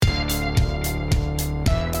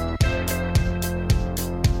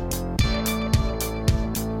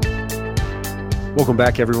Welcome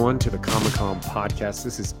back, everyone, to the Comic-Con podcast.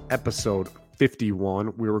 This is episode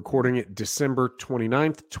 51. We're recording it December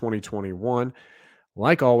 29th, 2021.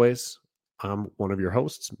 Like always, I'm one of your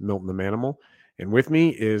hosts, Milton the Manimal, and with me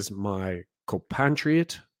is my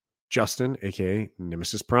compatriot, Justin, aka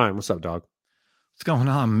Nemesis Prime. What's up, dog? What's going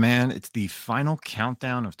on, man? It's the final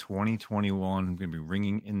countdown of 2021. I'm going to be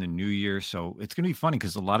ringing in the new year. So it's going to be funny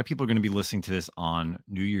because a lot of people are going to be listening to this on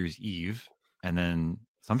New Year's Eve. And then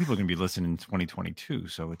some people are going to be listening in 2022.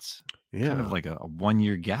 So it's kind of like a 1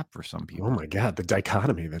 year gap for some people. Oh my God, the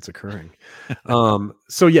dichotomy that's occurring.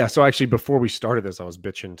 So actually, before we started this, I was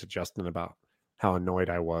bitching to Justin about how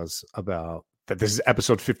annoyed I was about that this is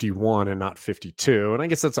episode 51 and not 52. And I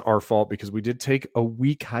guess that's our fault because we did take a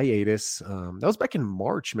week hiatus. That was back in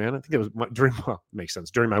March, man. I think it was makes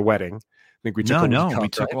sense, during my wedding. I think we took we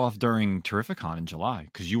took off during Terrificon in July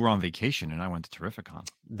because you were on vacation and I went to Terrificon.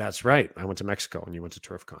 That's right. I went to Mexico and you went to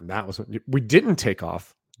Terrificon. That was we didn't take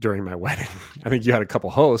off during my wedding. I think you had a couple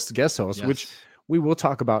guest hosts, yes, which we will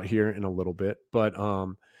talk about here in a little bit. But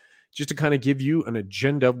just to kind of give you an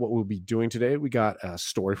agenda of what we'll be doing today, we got a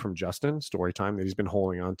story from Justin, story time that he's been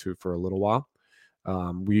holding on to for a little while.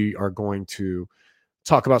 We are going to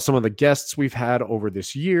talk about some of the guests we've had over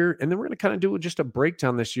this year, and then we're going to kind of do just a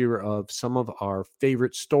breakdown this year of some of our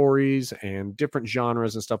favorite stories and different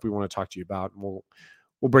genres and stuff we want to talk to you about. And we'll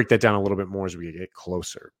break that down a little bit more as we get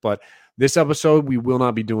closer. But this episode, we will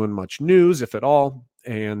not be doing much news, if at all,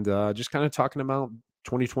 and just kind of talking about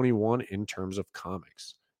 2021 in terms of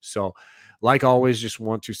comics. So, like always, just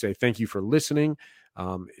want to say thank you for listening.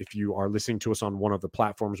 If you are listening to us on one of the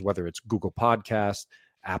platforms, whether it's Google Podcasts,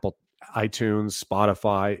 Apple iTunes,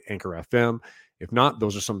 Spotify, Anchor FM. If not,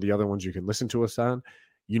 those are some of the other ones you can listen to us on.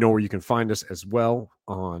 You know where you can find us as well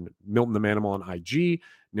on Milton the Manimal on IG,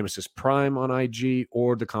 Nemesis Prime on IG,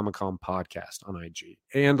 or the Comic-Con podcast on IG.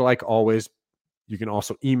 And like always, you can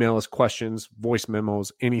also email us questions, voice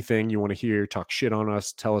memos, anything you want to hear, talk shit on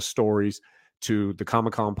us, tell us stories to the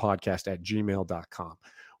Comic-Con podcast at gmail.com.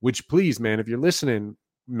 Which please, man, if you're listening,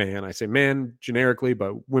 man, I say man generically,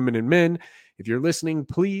 but women and men, if you're listening,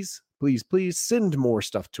 please send more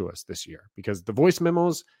stuff to us this year because the voice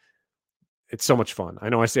memos, it's so much fun. I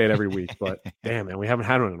know I say it every week, but damn, man, we haven't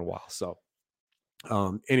had one in a while. So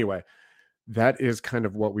anyway, that is kind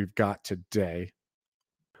of what we've got today.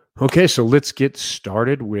 Okay, so let's get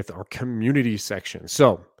started with our community section.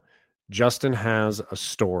 So Justin has a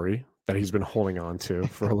story that he's been holding on to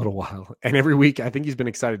for a little while. And every week, I think he's been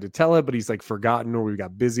excited to tell it, but he's like forgotten or we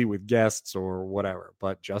got busy with guests or whatever.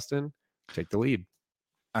 But Justin, take the lead.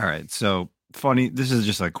 All right. So funny. This is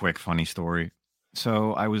just a quick funny story.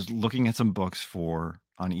 So I was looking at some books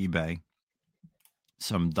on eBay,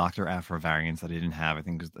 some Dr. Aphra variants that I didn't have. I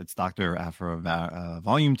think it's Dr. Aphra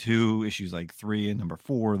volume 2, issues like 3 and number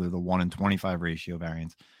 4. They're the 1 in 25 ratio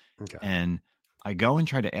variants. Okay. And I go and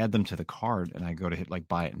try to add them to the cart and I go to hit like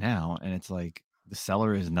buy it now. And it's like the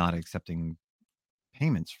seller is not accepting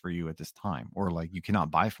payments for you at this time, or like you cannot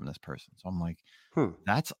buy from this person. So I'm like,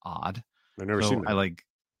 that's odd. I've never seen that.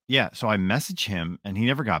 So I messaged him and he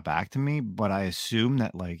never got back to me, but I assume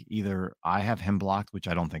that like either I have him blocked, which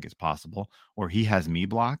I don't think is possible, or he has me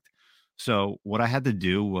blocked. So what I had to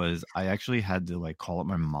do was I actually had to like call up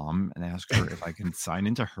my mom and ask her if I can sign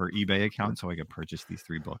into her eBay account so I could purchase these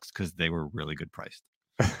 3 books because they were really good priced.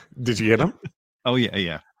 Did you get them? Oh,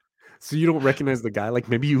 yeah. So you don't recognize the guy? Like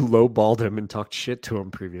maybe you lowballed him and talked shit to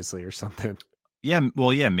him previously or something. Yeah,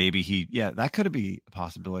 well, yeah, maybe that could be a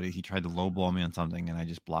possibility. He tried to lowball me on something and I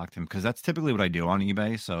just blocked him because that's typically what I do on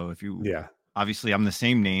eBay. So obviously I'm the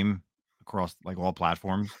same name across like all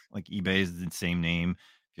platforms. Like eBay is the same name.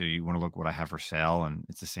 If you want to look what I have for sale and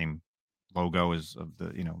it's the same logo as of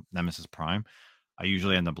the, Nemesis Prime. I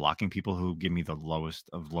usually end up blocking people who give me the lowest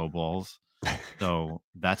of low balls. So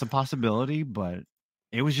that's a possibility, but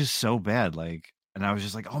it was just so bad. And I was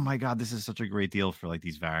just like, oh my God, this is such a great deal for like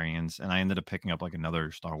these variants. And I ended up picking up like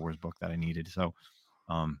another Star Wars book that I needed. So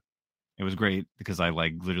it was great because I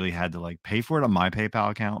like literally had to like pay for it on my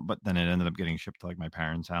PayPal account, but then it ended up getting shipped to like my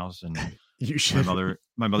parents' house. And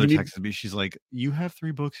my mother texted me. She's like, you have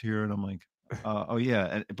 3 books here. And I'm like, oh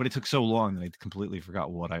yeah. But it took so long that I completely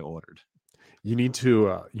forgot what I ordered. You need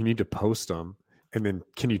to post them. And then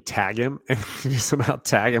can you tag him and you somehow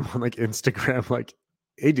tag him on like Instagram? Like,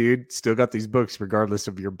 hey dude, still got these books regardless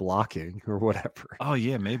of your blocking or whatever. Oh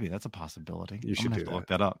yeah, maybe that's a possibility. You should look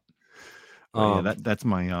that up. That's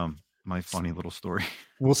my my funny little story.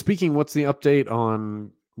 Well, speaking, what's the update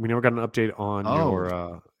on? We never got an update on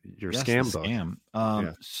your scam book.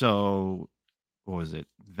 Scam. So what was it?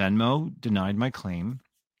 Venmo denied my claim.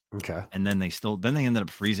 Okay. And then they ended up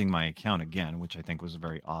freezing my account again, which I think was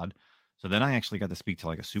very odd. So then I actually got to speak to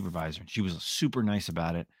like a supervisor, and she was super nice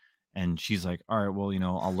about it. And she's like, all right, well,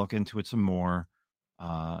 I'll look into it some more.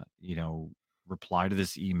 You know, reply to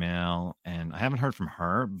this email. And I haven't heard from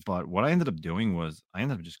her, but what I ended up doing was I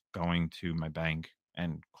ended up just going to my bank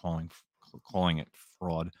and calling it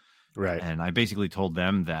fraud. Right. And I basically told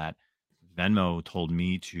them that Venmo told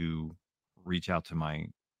me to reach out to my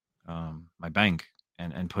my bank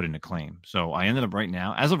and put in a claim. So I ended up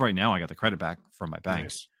as of right now, I got the credit back from my bank.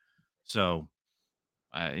 Nice. So,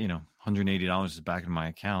 $180 is back in my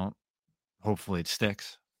account. Hopefully it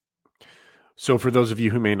sticks. So for those of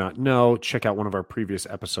you who may not know, check out one of our previous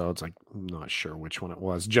episodes. I'm not sure which one it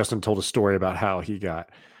was. Justin told a story about how he got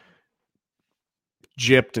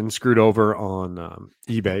gypped and screwed over on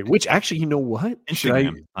eBay, which actually, you know what?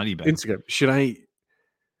 Instagram, not eBay. Instagram. Should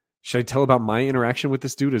I tell about my interaction with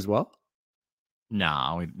this dude as well?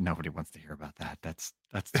 No, nobody wants to hear about that. That's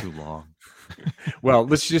too long. Well,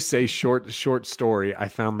 let's just say short story. I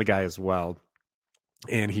found the guy as well,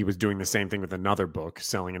 and he was doing the same thing with another book,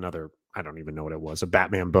 selling another, I don't even know what it was, a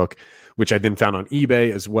Batman book, which I then found on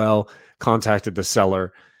eBay as well. Contacted the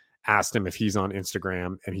seller, asked him if he's on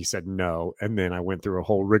Instagram, and he said no. And then I went through a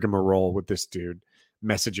whole rigmarole with this dude,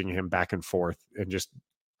 messaging him back and forth and just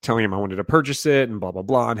telling him I wanted to purchase it and blah, blah,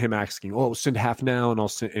 blah. And him asking, oh, send half now and I'll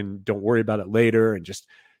send, and don't worry about it later. And just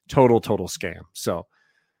total scam. So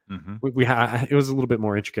we had, it was a little bit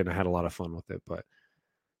more intricate and I had a lot of fun with it, but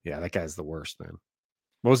yeah, that guy's the worst, man.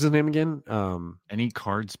 What was his name again? Any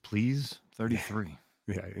cards, please? 33.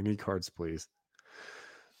 Yeah. Any cards, please.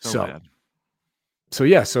 So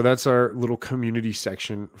yeah, so that's our little community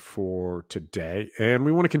section for today. And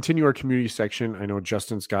we want to continue our community section. I know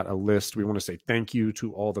Justin's got a list. We want to say thank you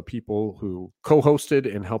to all the people who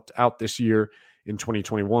co-hosted and helped out this year in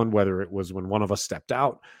 2021, whether it was when one of us stepped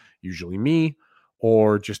out, usually me,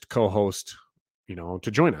 or just co-host,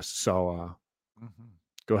 to join us. So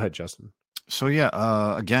go ahead, Justin. So yeah,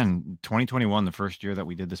 again, 2021, the first year that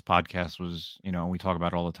we did this podcast was, we talk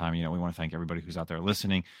about it all the time. We want to thank everybody who's out there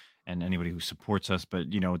listening and anybody who supports us. But,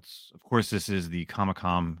 it's, of course, this is the Comic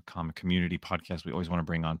Community podcast. We always want to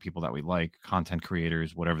bring on people that we like, content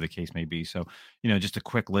creators, whatever the case may be. So, just a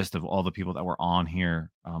quick list of all the people that were on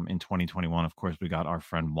here in 2021. Of course, we got our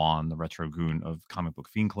friend Juan, the Retro Goon of Comic Book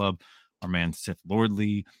Fiend Club, our man Sith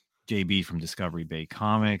Lordly, JB from Discovery Bay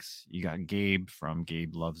Comics. You got Gabe from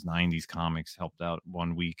Gabe Loves 90s Comics, helped out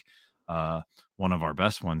 1 week. One of our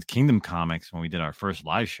best ones, Kingdom Comics, when we did our first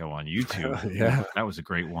live show on YouTube. Yeah, that was a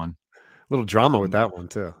great one. A little drama with that one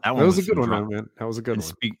too. That was a good one, man. That was a good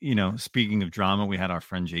one. Speaking of drama, we had our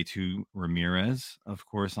friend J2 Ramirez, of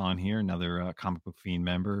course, on here, another Comic Book Fiend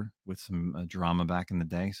member with some drama back in the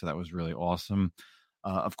day. So that was really awesome.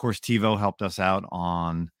 Of course, TiVo helped us out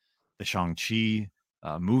on the Shang-Chi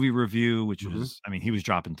movie review, which was, he was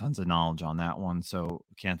dropping tons of knowledge on that one. So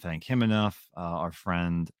can't thank him enough. Our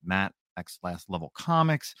friend Matt, X Last Level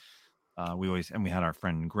Comics. We had our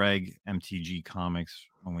friend Greg, MTG Comics,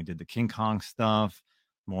 when we did the King Kong stuff.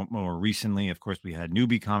 More recently, of course, we had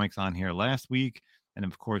Newbie Comics on here last week. And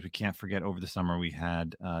of course, we can't forget over the summer, we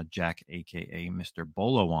had Jack, aka Mr.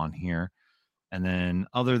 Bolo, on here. And then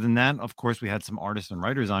other than that, of course, we had some artists and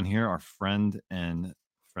writers on here. Our friend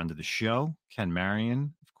of the show, Ken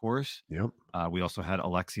Marion, of course. Yep. We also had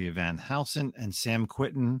Alexia Van Housen and Sam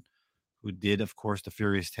Quitton, who did, of course, the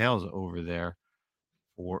Furious Tales over there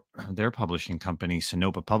for their publishing company,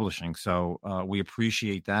 Sinopa Publishing. So we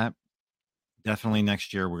appreciate that. Definitely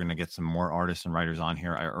next year, we're going to get some more artists and writers on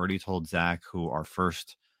here. I already told Zach who our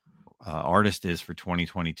first artist is for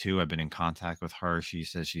 2022. I've been in contact with her. She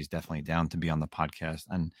says she's definitely down to be on the podcast.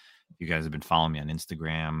 And if you guys have been following me on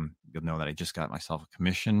Instagram, you'll know that I just got myself a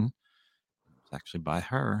commission. It's actually by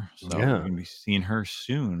her. So we're going to be seeing her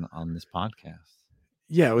soon on this podcast.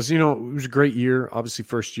 Yeah, it was, it was a great year, obviously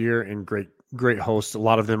first year, and great hosts. A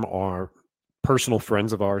lot of them are personal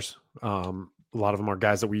friends of ours. A lot of them are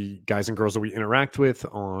guys and girls that we interact with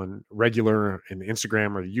on regular in the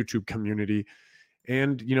Instagram or the YouTube community.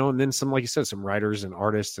 And, and then some, like you said, some writers and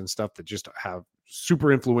artists and stuff that just have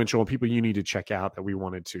super influential and people you need to check out that we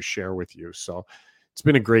wanted to share with you. So it's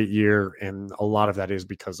been a great year. And a lot of that is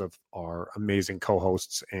because of our amazing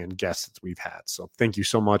co-hosts and guests that we've had. So thank you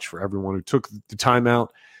so much for everyone who took the time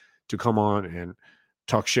out to come on and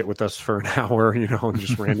talk shit with us for an hour, and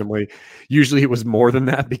just randomly. Usually it was more than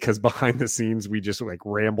that because behind the scenes, we just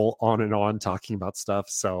ramble on and on talking about stuff.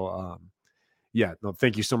 So,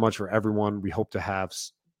 thank you so much for everyone. We hope to have,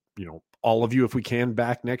 all of you, if we can,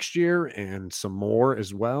 back next year and some more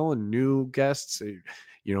as well, and new guests.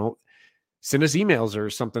 send us emails or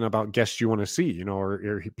something about guests you want to see,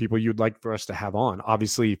 or people you'd like for us to have on.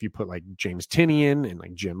 Obviously, if you put like James Tynion and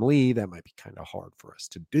like Jim Lee, that might be kind of hard for us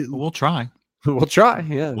to do. But we'll try. We'll try.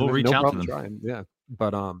 Yeah. We'll reach out to them. Trying. Yeah.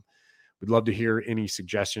 But we'd love to hear any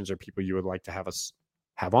suggestions or people you would like to have us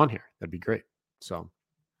have on here. That'd be great. So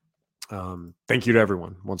thank you to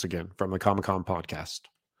everyone once again from the Comic-Con podcast.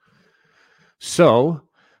 So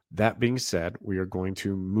that being said, we are going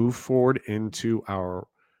to move forward into our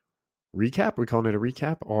recap. We're calling it a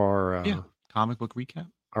recap, or comic book recap.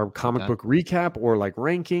 Our comic book recap, or like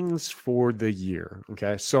rankings for the year.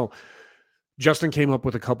 Okay, so Justin came up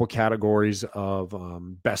with a couple categories of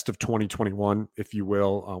best of 2021, if you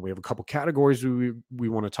will. We have a couple categories we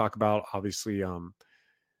want to talk about. Obviously,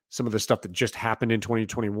 some of the stuff that just happened in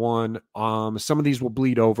 2021. Some of these will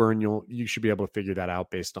bleed over, and you should be able to figure that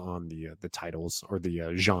out based on the titles or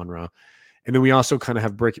the genre. And then we also kind of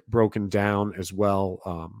have broken down as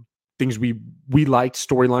well. Things we liked,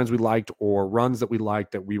 storylines we liked, or runs that we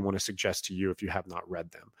liked that we want to suggest to you if you have not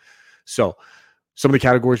read them. So some of the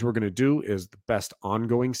categories we're going to do is the best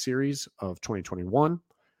ongoing series of 2021.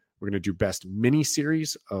 We're going to do best mini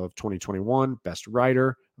series of 2021, best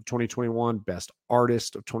writer of 2021, best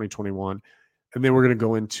artist of 2021. And then we're going to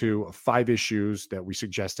go into 5 issues that we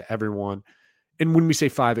suggest to everyone. And when we say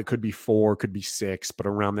 5, it could be 4, could be 6, but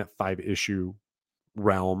around that 5 issue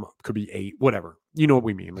realm, could be 8, whatever. You know what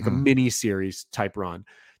we mean, like a mini series type run.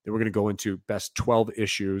 Then we're going to go into best 12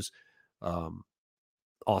 issues.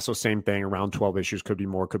 Also same thing, around 12 issues, could be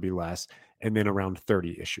more, could be less, and then around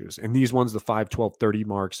 30 issues. And these ones, the 5, 12, 30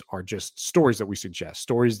 marks, are just stories that we suggest,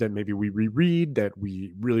 stories that maybe we reread, that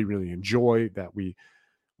we really, really enjoy, that we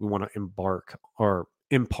want to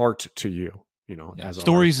impart to you, as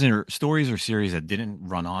stories or series that didn't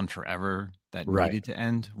run on forever, that needed to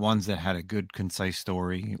end, ones that had a good concise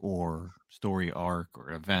story or story arc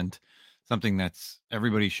or event. Something that's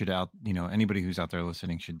everybody should anybody who's out there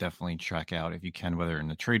listening should definitely check out if you can, whether in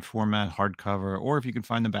the trade format, hardcover, or if you can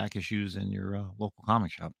find the back issues in your local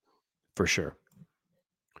comic shop. For sure.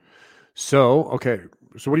 So, okay.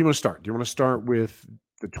 So what do you want to start? Do you want to start with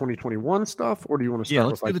the 2021 stuff, or do you want to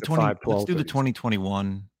start with like the 5, 12? Let's do the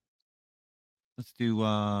 2021. Let's do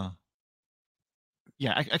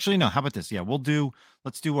actually no, how about this? Yeah,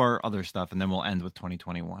 let's do our other stuff and then we'll end with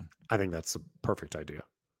 2021. I think that's a perfect idea.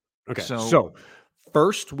 Okay, so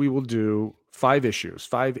first we will do 5 issues,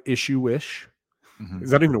 5 issue-ish. Mm-hmm.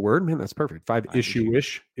 Is that even a word, man? That's perfect. 5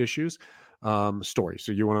 issue-ish issues. Story.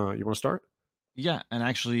 So you wanna start? Yeah, and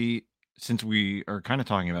actually, since we are kind of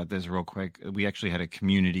talking about this real quick, we actually had a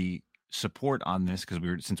community support on this because we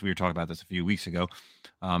were talking about this a few weeks ago.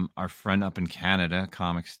 Our friend up in Canada,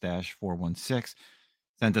 Comic Stash 416.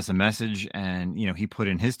 Sent us a message, and he put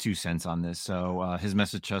in his 2 cents on this. So his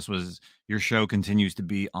message to us was, "Your show continues to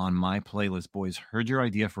be on my playlist, boys. Heard your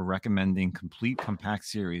idea for recommending complete compact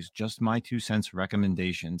series. Just my 2 cents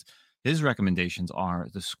recommendations." His recommendations are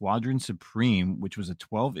the Squadron Supreme, which was a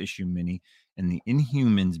 12-issue mini, and the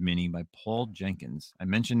Inhumans mini by Paul Jenkins. I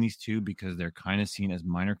mentioned these 2 because they're kind of seen as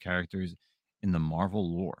minor characters in the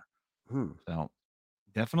Marvel lore. So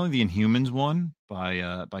definitely the Inhumans one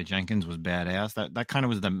by Jenkins was badass. That kind of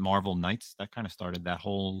was the Marvel Knights. That kind of started that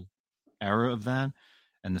whole era of that.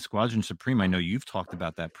 And the Squadron Supreme, I know you've talked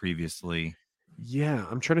about that previously. Yeah,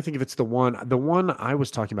 I'm trying to think if it's the one. The one I was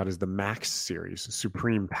talking about is the Max series,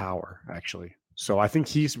 Supreme Power, actually. So I think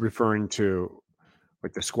he's referring to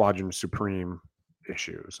like the Squadron Supreme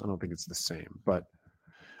issues. I don't think it's the same, but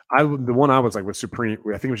the one I was like with Supreme,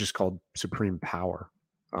 I think it was just called Supreme Power.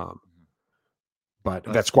 But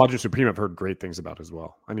that Squadron Supreme, I've heard great things about as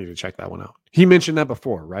well. I need to check that one out. He mentioned that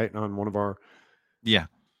before, right? On one of our... Yeah.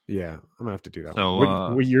 I'm going to have to do that.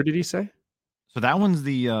 So, what year did he say? So that one's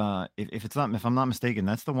the... if I'm not mistaken,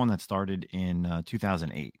 that's the one that started in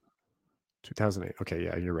 2008. 2008. Okay,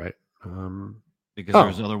 yeah, you're right. Because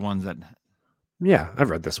there's other ones that... Yeah,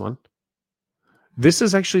 I've read this one. This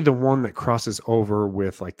is actually the one that crosses over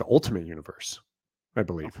with like the Ultimate Universe, I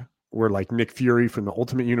believe. Okay. Where like Nick Fury from the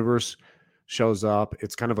Ultimate Universe shows up.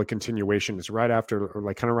 It's kind of a continuation. It's right after, or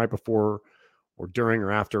like kind of right before or during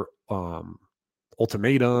or after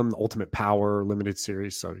Ultimatum, the Ultimate Power limited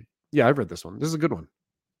series. So yeah, I've read this one. This is a good one.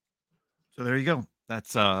 So there you go.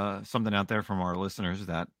 That's something out there from our listeners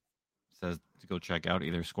that says to go check out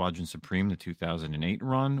either Squadron Supreme, the 2008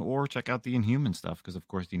 run, or check out the Inhuman stuff, because of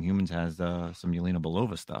course the Inhumans has some Yelena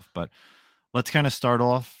Belova stuff. But let's kind of start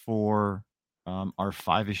off for our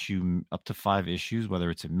 5 issue, up to 5 issues, whether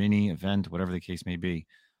it's a mini event, whatever the case may be.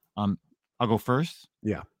 I'll go first.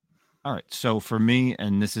 Yeah. All right. So for me,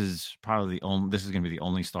 and this is probably this is going to be the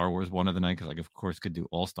only Star Wars one of the night, because like, of course, could do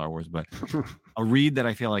all Star Wars, but a read that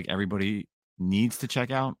I feel like everybody needs to check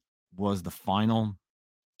out was the final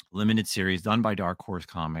limited series done by Dark Horse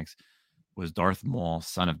Comics, was Darth Maul,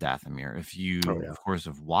 Son of Dathomir. If you, of course,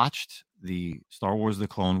 have watched the Star Wars, the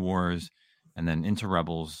Clone Wars, and then into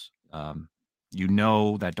Rebels, you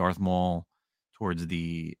know that Darth Maul, towards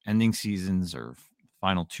the ending seasons or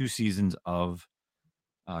final 2 seasons of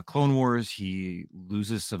Clone Wars, he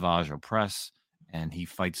loses Savage Opress and he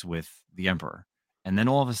fights with the Emperor. And then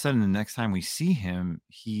all of a sudden, the next time we see him,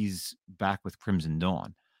 he's back with Crimson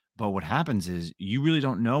Dawn. But what happens is you really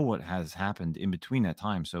don't know what has happened in between that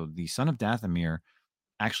time. So the Son of Dathomir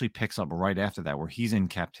actually picks up right after that, where he's in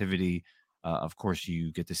captivity. Of course,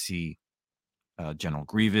 you get to see General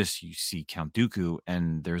Grievous, you see Count Dooku,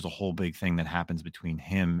 and there's a whole big thing that happens between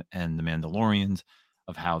him and the Mandalorians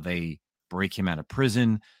of how they break him out of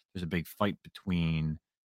prison. There's a big fight between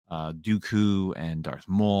Dooku and Darth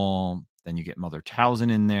Maul. Then you get Mother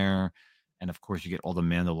Talzin in there. And of course, you get all the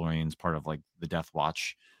Mandalorians part of like the Death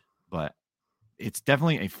Watch. But it's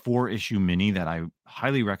definitely a 4-issue mini that I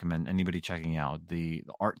highly recommend anybody checking out. The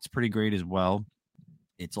art's pretty great as well.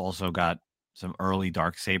 It's also got some early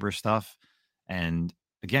Darksaber stuff. And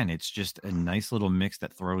again, it's just a nice little mix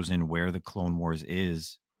that throws in where the Clone Wars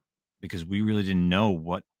is, because we really didn't know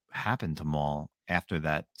what happened to Maul after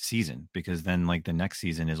that season, because then like the next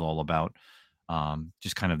season is all about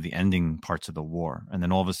just kind of the ending parts of the war. And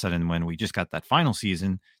then all of a sudden, when we just got that final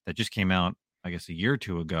season that just came out, I guess a year or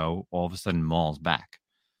two ago, all of a sudden Maul's back.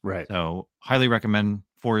 Right. So highly recommend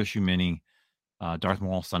 4-issue mini, Darth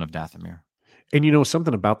Maul, Son of Dathomir. And you know,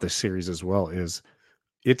 something about this series as well is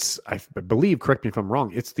it's, I believe, correct me if I'm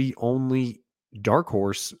wrong, it's the only Dark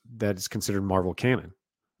Horse that is considered Marvel canon.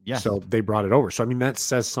 Yes. So they brought it over. So I mean, that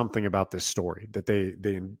says something about this story, that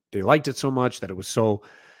they liked it so much, that it was so,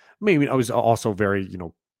 maybe it was also very, you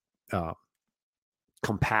know,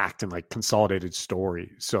 compact and like consolidated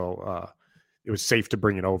story. So it was safe to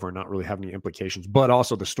bring it over and not really have any implications. But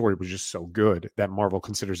also the story was just so good that Marvel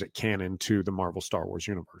considers it canon to the Marvel Star Wars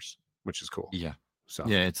universe, which is cool. Yeah. So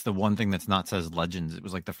yeah, it's the one thing that's not says Legends. It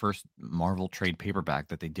was like the first Marvel trade paperback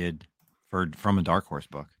that they did from a Dark Horse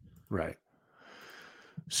book. Right.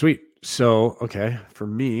 Sweet. So, okay, for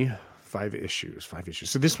me, 5 issues.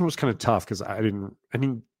 So this one was kind of tough because I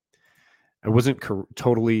wasn't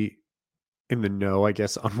totally in the know, I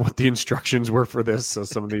guess, on what the instructions were for this. So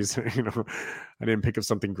some of these, you know, I didn't pick up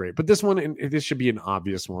something great. But this one, and this should be an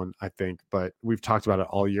obvious one, I think. But we've talked about it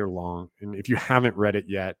all year long. And if you haven't read it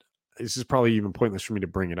yet, this is probably even pointless for me to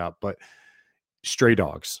bring it up. But Stray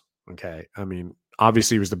Dogs, okay? I mean,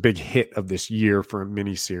 obviously it was the big hit of this year for a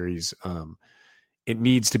miniseries. It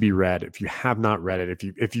needs to be read. If you have not read it,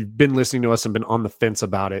 if you've been listening to us and been on the fence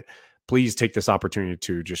about it, please take this opportunity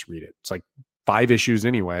to just read it. It's like 5 issues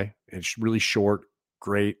anyway. It's really short,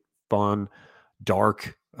 great, fun,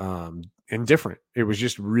 dark, and different. It was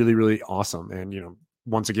just really, really awesome. And, you know,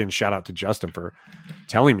 once again, shout out to Justin for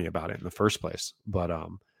telling me about it in the first place. But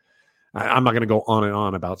I'm not going to go on and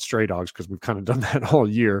on about Stray Dogs because we've kind of done that all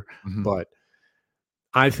year. Mm-hmm. But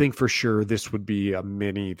I think for sure this would be a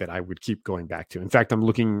mini that I would keep going back to. In fact, I'm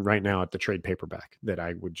looking right now at the trade paperback that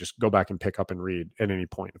I would just go back and pick up and read at any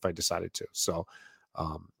point if I decided to. So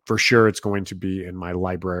for sure, it's going to be in my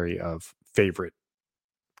library of favorite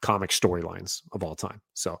comic storylines of all time.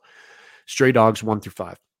 So Stray Dogs 1 through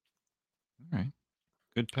 5. All right.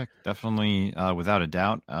 Good pick. Definitely, without a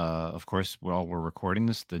doubt. Of course, while we're recording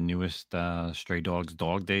this, the newest Stray Dogs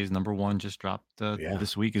Dog Days #1 just dropped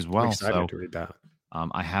this week as well. I'm excited to read that.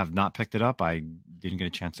 I have not picked it up. I didn't get a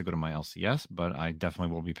chance to go to my LCS, but I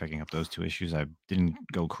definitely will be picking up those 2 issues. I didn't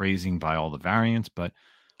go crazy and buy all the variants, but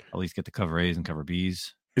at least get the cover A's and cover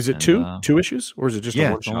B's. Is it two issues, or is it just a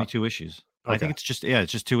one shot? Only 2 issues. Okay. I think it's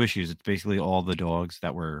just 2 issues. It's basically all the dogs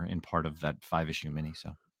that were in part of that 5-issue mini.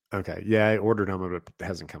 So okay, yeah, I ordered them, but it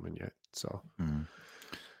hasn't come in yet. So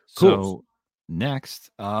cool. So next,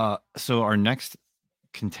 so our next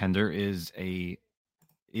contender is a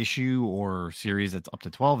issue or series that's up to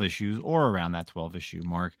 12 issues or around that 12 issue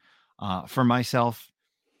mark. For myself,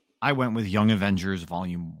 I went with Young Avengers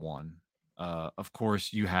Volume 1. Of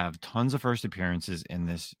course, you have tons of first appearances in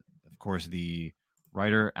this. Of course, the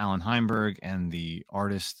writer Alan Heinberg and the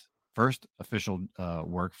artist first official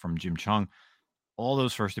work from Jim Chung. All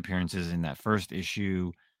those first appearances in that first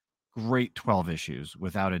issue. Great 12 issues,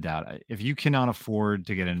 without a doubt. If you cannot afford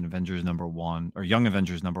to get an Avengers #1 or Young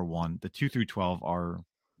Avengers #1, the 2 through 12 are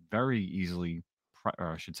very easily,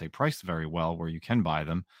 or I should say priced very well where you can buy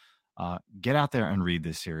them. Get out there and read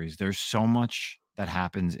this series. There's so much that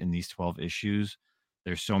happens in these 12 issues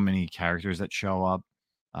There's so many characters that show up.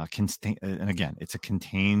 And again, it's a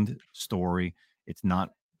contained story. It's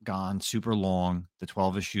not gone super long. The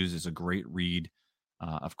 12 issues is a great read.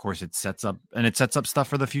 Of course, it sets up stuff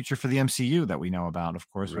for the future for the MCU that we know about. Of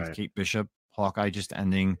course, with Kate Bishop, Hawkeye just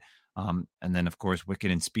ending, and then of course Wicked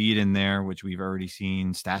and Speed in there, which we've already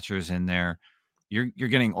seen. Stature's in there. You're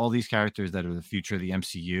getting all these characters that are the future of the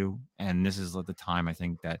MCU, and this is the time I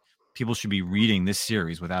think that people should be reading this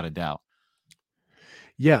series without a doubt.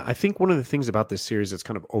 Yeah, I think one of the things about this series that's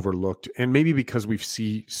kind of overlooked, and maybe because we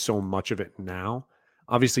see so much of it now.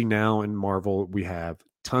 Obviously, now in Marvel, we have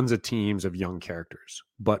tons of teams of young characters.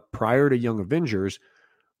 But prior to Young Avengers,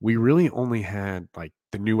 we really only had like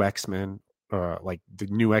the new X-Men, like the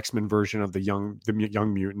new X-Men version of the young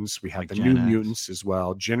mutants. We had the new mutants as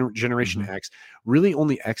well. Generation X. Really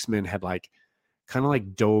only X-Men had like kind of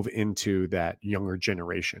like dove into that younger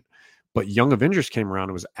generation. But Young Avengers came around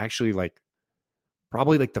and was actually like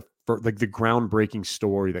probably like the groundbreaking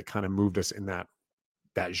story that kind of moved us in that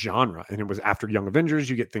genre. And it was after Young Avengers,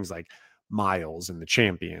 you get things like Miles and the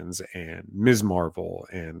Champions and Ms. Marvel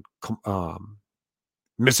and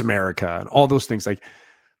Miss America and all those things. Like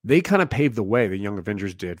they kind of paved the way, the Young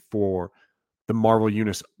Avengers did, for the Marvel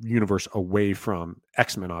universe away from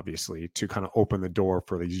X-Men, obviously, to kind of open the door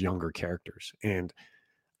for these younger characters. And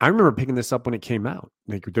I remember picking this up when it came out,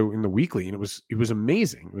 like in the weekly, and it was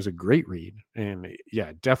amazing. It was a great read, and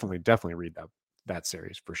yeah, definitely read that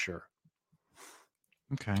series for sure.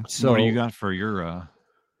 Okay, so what do you got for your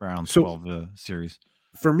round 12 series?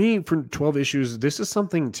 For me, for 12 issues, this is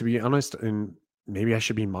something, to be honest, and maybe I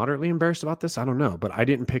should be moderately embarrassed about this. I don't know, but I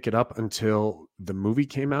didn't pick it up until the movie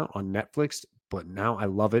came out on Netflix. But now I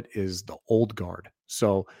love it. Is The Old Guard.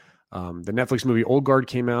 So the Netflix movie Old Guard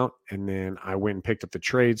came out, and then I went and picked up the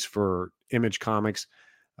trades for Image Comics.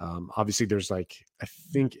 Obviously, there's like, I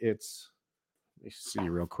think it's, let me see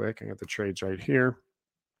real quick. I got the trades right here.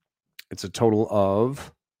 It's a total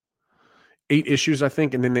of 8 issues, I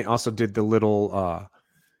think. And then they also did the little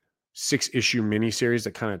 6-issue miniseries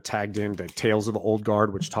that kind of tagged in the Tales of the Old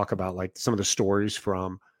Guard, which talk about like some of the stories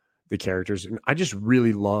from the characters. And I just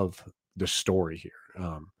really love the story here.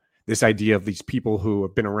 This idea of these people who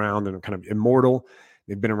have been around and are kind of immortal.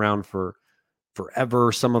 They've been around for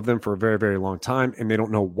forever, some of them for a very, very long time, and they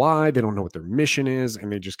don't know why. They don't know what their mission is,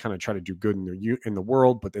 and they just kind of try to do good in the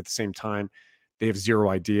world, but at the same time, they have zero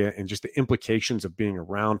idea, and just the implications of being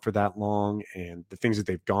around for that long and the things that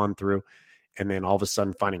they've gone through, and then all of a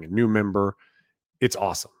sudden finding a new member. It's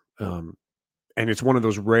awesome. And it's one of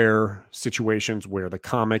those rare situations where the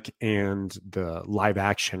comic and the live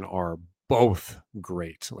action are both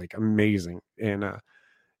great, like amazing. And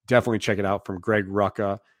definitely check it out, from Greg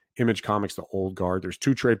Rucka, Image Comics, The Old Guard. There's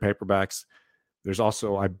 2 trade paperbacks. There's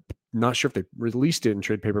also, I'm not sure if they released it in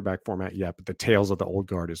trade paperback format yet, but the Tales of the Old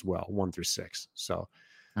Guard as well, 1 through 6. So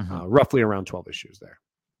roughly around 12 issues there.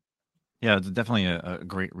 Yeah, it's definitely a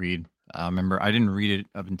great read. Remember, I didn't read it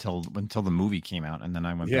up until the movie came out, and then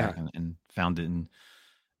I went back and found it. And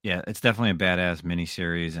yeah, it's definitely a badass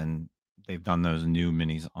miniseries, and they've done those new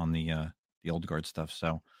minis on the Old Guard stuff.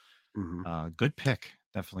 So good pick,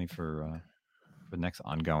 definitely for next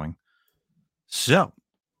ongoing. So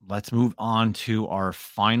let's move on to our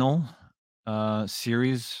final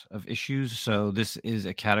series of issues. So this is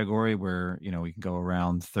a category where, we can go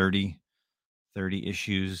around 30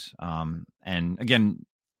 issues. And again,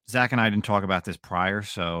 Zach and I didn't talk about this prior,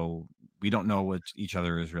 so we don't know what each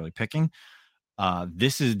other is really picking.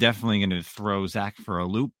 This is definitely going to throw Zach for a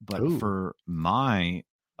loop, but for my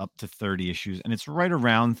up to 30 issues, and it's right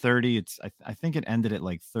around 30. I think it ended at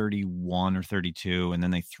like 31 or 32, and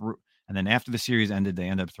then after the series ended, they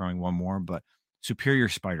ended up throwing one more. But Superior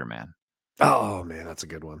Spider-Man. Oh man, that's a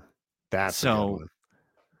good one. A good one.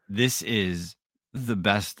 This is the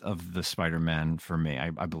best of the Spider-Man for me,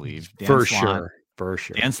 I believe. For sure.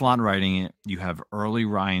 Dan Slott writing it. You have early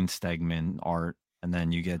Ryan Stegman art, and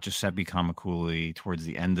then you get Giuseppe Camaculi towards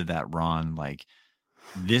the end of that run. Like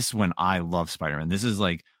this, when I love Spider-Man, this is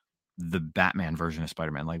like the Batman version of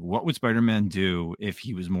Spider-Man. Like, what would Spider-Man do if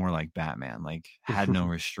he was more like Batman? Like, had no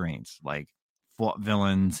restraints, like fought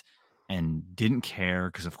villains and didn't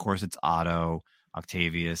care because, of course, it's Otto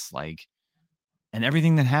Octavius. Like, and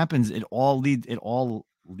everything that happens, it all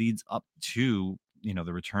leads up to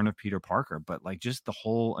the return of Peter Parker. But like, just the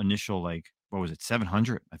whole initial, like, what was it,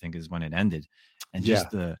 700? I think is when it ended, and just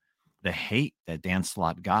the hate that Dan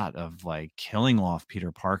Slott got of like killing off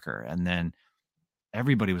Peter Parker, and then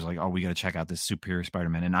everybody was like, "Oh, we got to check out this Superior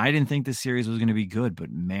Spider-Man." And I didn't think this series was going to be good,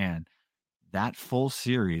 but man, that full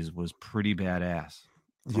series was pretty badass.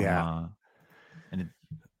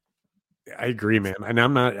 I agree, man. And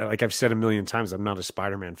I'm not, like I've said a million times, I'm not a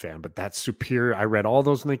Spider-Man fan, but that's Superior. I read all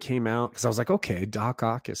those when they came out because I was like, okay, Doc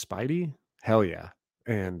Ock is Spidey? Hell yeah.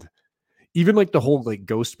 And even like the whole like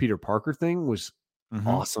Ghost Peter Parker thing was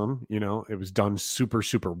awesome. You know, it was done super,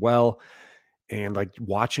 super well. And like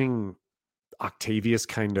watching Octavius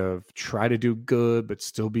kind of try to do good, but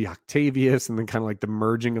still be Octavius, and then kind of like the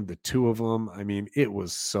merging of the two of them. I mean, it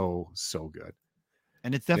was so, so good.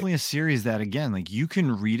 And it's definitely a series that, again, like you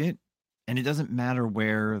can read it and it doesn't matter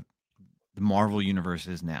where the Marvel universe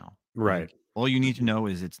is now. Right. Like, all you need to know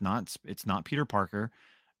is it's not Peter Parker.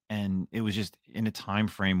 And it was just in a time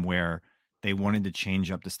frame where they wanted to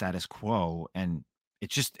change up the status quo. And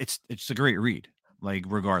it's a great read. Like,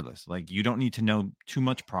 regardless, like you don't need to know too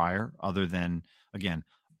much prior other than, again,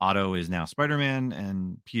 Otto is now Spider-Man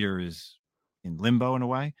and Peter is in limbo in a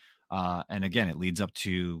way. And again, it leads up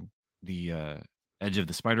to the Edge of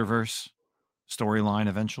the Spider-Verse storyline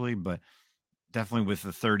eventually, but definitely with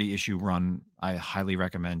the 30 issue run, I highly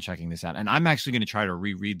recommend checking this out. And I'm actually going to try to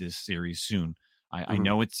reread this series soon. I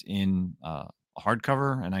know it's in a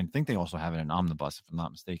hardcover, and I think they also have it in omnibus, if I'm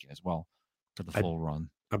not mistaken, as well, for the full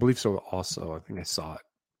run. I believe so. Also, I think I saw it,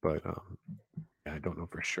 but I don't know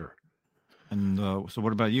for sure. And so,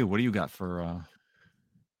 what about you? What do you got for?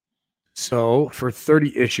 So for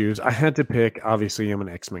 30 issues, I had to pick. Obviously, I'm an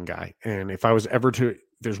X-Men guy, and if I was ever to,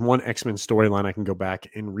 there's one X-Men storyline I can go back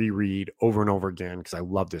and reread over and over again because I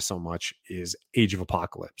loved it so much. Is Age of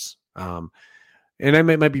Apocalypse. And I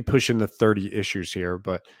might be pushing the 30 issues here,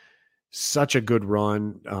 but such a good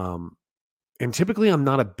run. And typically I'm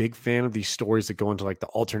not a big fan of these stories that go into like the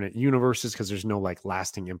alternate universes because there's no like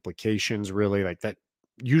lasting implications really, like that.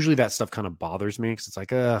 Usually that stuff kind of bothers me because it's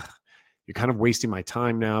like, you're kind of wasting my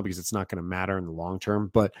time now because it's not going to matter in the long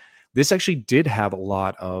term. But this actually did have a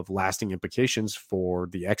lot of lasting implications for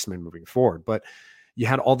the X-Men moving forward. But you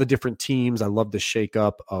had all the different teams. I love the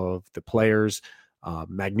shakeup of the players.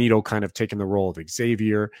 Magneto kind of taking the role of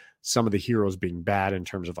Xavier, some of the heroes being bad in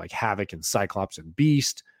terms of like Havoc and Cyclops and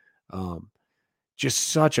Beast. Just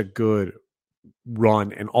such a good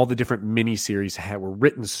run, and all the different miniseries were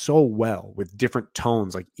written so well with different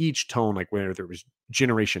tones, like each tone, like whether there was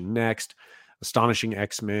Generation Next, Astonishing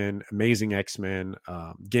X-Men, Amazing X-Men,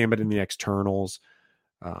 Gambit and the Externals,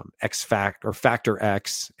 Factor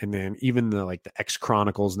X, and then even the like the X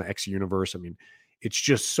Chronicles and the X Universe. I mean, it's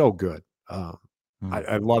just so good.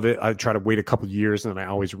 I love it. I try to wait a couple years, and then I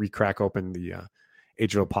always crack open the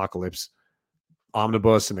Age of Apocalypse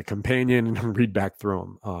omnibus and the companion and read back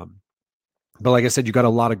through them. But like I said, you got a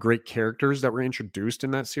lot of great characters that were introduced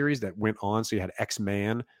in that series that went on. So you had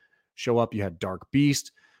X-Man show up, you had Dark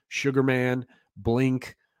Beast, Sugar Man,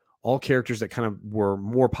 Blink, all characters that kind of were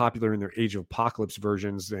more popular in their Age of Apocalypse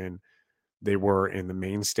versions than they were in the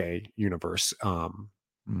mainstay universe.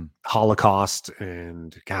 Holocaust,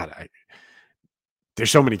 and God,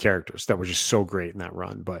 there's so many characters that were just so great in that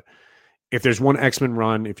run. But if there's one X-Men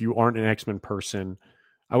run, if you aren't an X-Men person,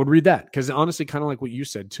 I would read that, because honestly, kind of like what you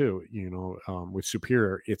said too, with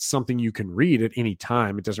Superior, it's something you can read at any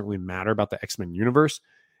time. It doesn't really matter about the X-Men universe,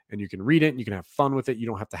 and you can read it and you can have fun with it. You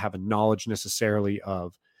don't have to have a knowledge necessarily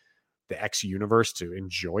of the X universe to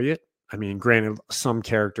enjoy it. I mean, granted, some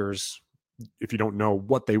characters, if you don't know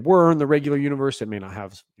what they were in the regular universe, it may not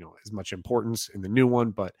have, as much importance in the new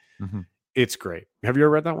one, but it's great. Have you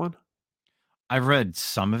ever read that one? I've read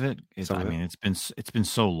some of it. It's been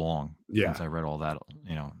so long since I read all that.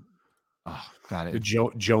 Oh God, the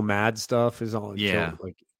Joe Mad stuff is all. Yeah,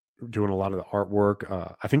 like doing a lot of the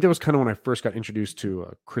artwork. I think that was kind of when I first got introduced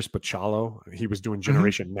to Chris Bachalo. He was doing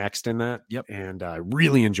Generation Next in that. Yep, and I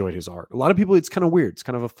really enjoyed his art. A lot of people, it's kind of weird. It's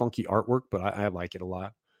kind of a funky artwork, but I like it a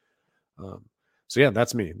lot. So yeah,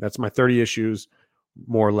 that's me. That's my 30 issues,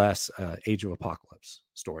 more or less, Age of Apocalypse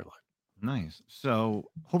storyline. Nice.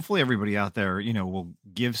 So hopefully everybody out there, will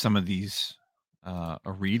give some of these a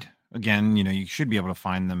read. Again, you should be able to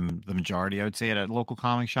find them, the majority, I would say, at a local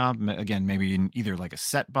comic shop. Again, maybe in either like a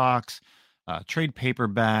set box, trade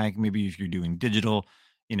paperback, maybe if you're doing digital,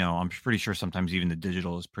 I'm pretty sure sometimes even the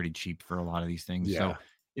digital is pretty cheap for a lot of these things. Yeah. So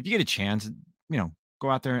if you get a chance, go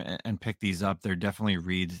out there and pick these up. They're definitely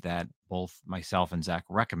reads that both myself and Zach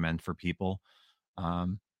recommend for people.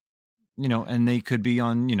 And they could be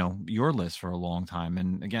on, your list for a long time.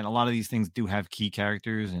 And again, a lot of these things do have key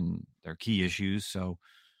characters and they're key issues. So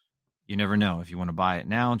you never know if you want to buy it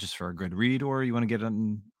now just for a good read, or you want to get them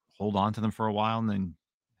and hold on to them for a while, and then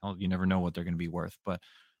you never know what they're going to be worth. But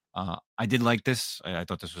I did like this. I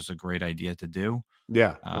thought this was a great idea to do.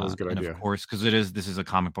 Yeah, that was a good idea. Of course, because this is a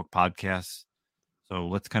comic book podcast. So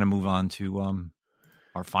let's kind of move on to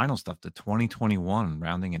our final stuff, the 2021,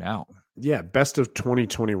 rounding it out. Yeah, best of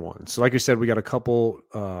 2021. So like I said, we got a couple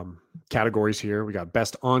categories here. We got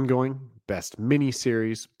best ongoing, best mini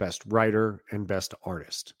series, best writer, and best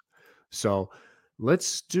artist. So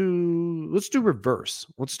let's do reverse.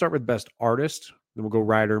 Let's start with best artist, then we'll go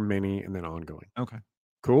writer, mini, and then ongoing. Okay.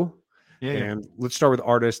 Cool. Yeah. And let's start with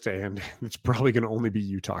artist, and it's probably going to only be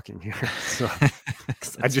you talking here. So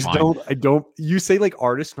I just fine. I don't, you say like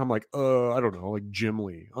artist, and I'm like, I don't know, like Jim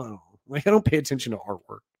Lee. I don't know. Like, I don't pay attention to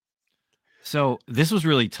artwork. So this was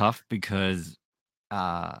really tough because,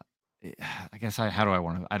 I guess how do I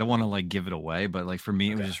want to, I don't want to like give it away, but like for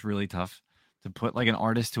me, it was just really tough to put like an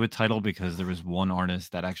artist to a title because there was one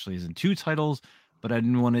artist that actually is in 2 titles, but I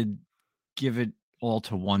didn't want to give it all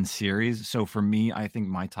to one series. So for me, I think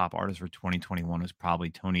my top artist for 2021 was probably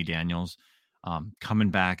Tony Daniels, coming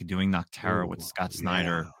back doing Nocterra with Scott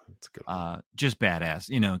Snyder. Just badass.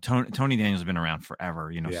 You know, Tony Daniels has been around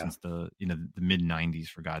forever, you know, since the mid 90s,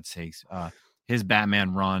 for God's sakes. His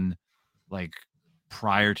Batman run, like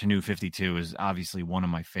prior to New 52, is obviously one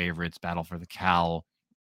of my favorites. Battle for the Cowl,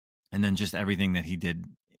 and then just everything that he did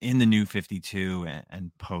in the New 52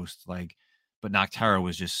 and post, like, but Nocterra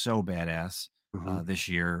was just so badass this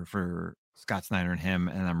year for Scott Snyder and him,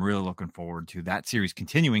 and I'm really looking forward to that series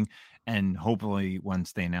continuing, and hopefully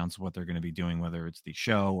once they announce what they're going to be doing, whether it's the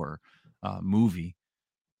show or movie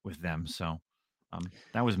with them. So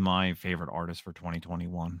that was my favorite artist for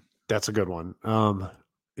 2021. That's a good one.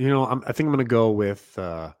 You know, I think I'm going to go with.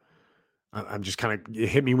 I'm just kind of, it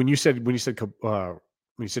hit me when you said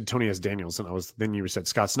Tony S. Daniels, and then you said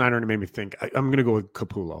Scott Snyder, and it made me think I'm going to go with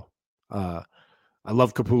Capullo. I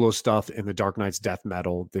love Capullo's stuff in the Dark Knight's Death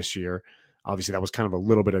Metal this year. Obviously, that was kind of a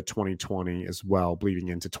little bit of 2020 as well, bleeding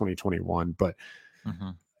into 2021. But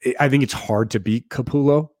I think it's hard to beat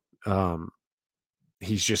Capullo.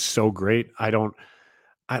 He's just so great. Like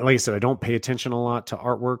I said, I don't pay attention a lot to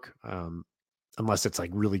artwork unless it's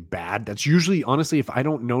like really bad. That's usually, honestly, if I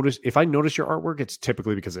notice your artwork, it's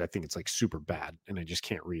typically because I think it's like super bad and I just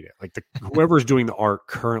can't read it. Like whoever's doing the art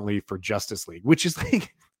currently for Justice League, which is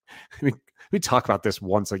like, I mean, we talk about this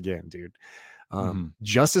once again, dude.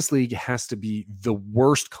 Justice League has to be the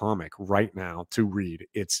worst comic right now to read.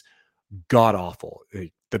 It's god awful.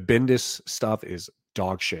 The Bendis stuff is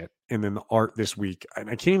dog shit. And then the art this week, and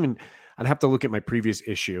I'd have to look at my previous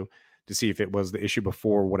issue to see if it was the issue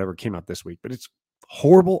before whatever came out this week, but it's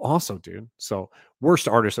horrible also, dude. So worst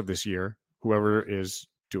artist of this year, whoever is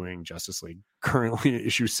doing Justice League. Currently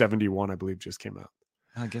issue 71, I believe, just came out.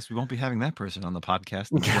 I guess we won't be having that person on the podcast.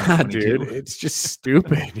 God, dude, it's just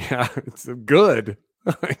stupid. Yeah, it's good.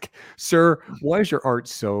 Like, sir, why is your art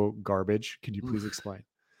so garbage? Could you please explain?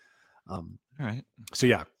 All right. So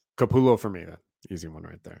yeah, Capullo for me, that easy one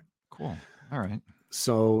right there. Cool. All right.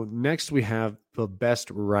 So next we have the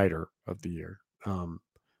best writer of the year.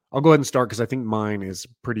 I'll go ahead and start because I think mine is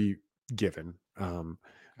pretty given.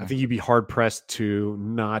 I think you'd be hard pressed to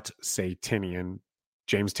not say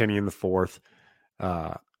James Tynion IV,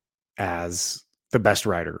 as the best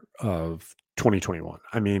writer of 2021.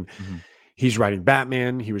 I mean, he's writing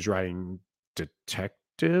Batman. He was writing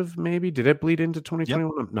Detective, maybe. Did it bleed into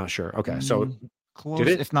 2021? Yep. I'm not sure. Okay, so close. Did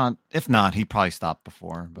it? If not, he probably stopped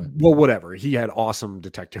before. But well, whatever. He had awesome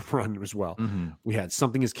detective run as well. We had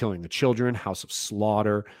Something Is Killing the Children, House of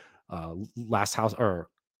Slaughter, Last House on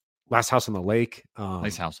the Lake.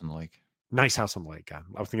 Nice House on the Lake. Nice House on the Lake. I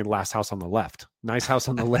was thinking Last House on the Left. Nice House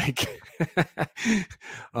on the Lake.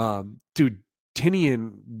 Dude,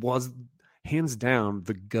 Tynion was hands down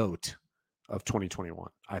the GOAT of 2021,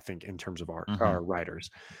 I think, in terms of our writers.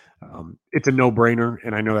 It's a no-brainer,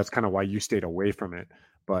 and I know that's kind of why you stayed away from it,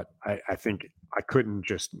 but I think I couldn't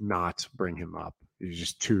just not bring him up. He's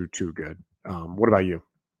just too good. What about you?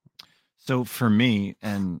 So for me,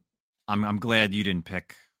 and I'm glad you didn't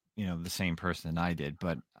pick the same person I did,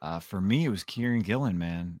 but for me it was Kieran Gillen,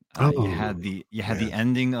 man. You had the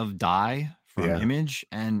ending of Die from Image,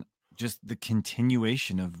 and just the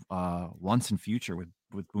continuation of Once and Future with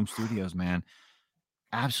Boom Studios, man.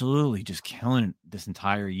 Absolutely just killing it this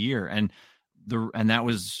entire year. And that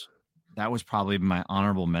was probably my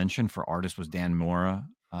honorable mention for artist was Dan Mora.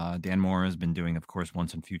 Dan Mora has been doing, of course,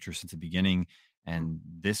 Once and Future since the beginning, and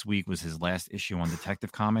this week was his last issue on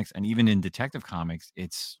Detective Comics. And even in Detective Comics,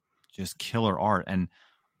 it's just killer art. And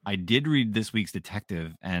I did read this week's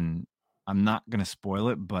Detective, and I'm not going to spoil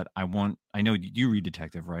it, but I know you read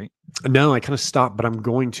Detective, right? No, I kind of stopped, but I'm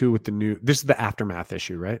going to with this is the Aftermath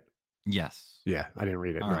issue, right? Yes. Yeah, I didn't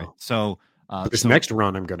read it. All right. So this next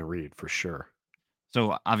run I'm going to read for sure.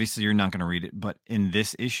 So obviously you're not going to read it, but in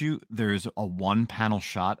this issue, there's a 1-panel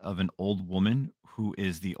shot of an old woman who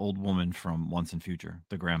is the old woman from Once and Future,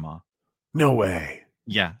 the grandma. No way.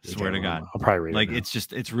 Yeah, swear to God. I'll probably read like it.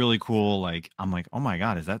 Like it's really cool. Like I'm like, oh my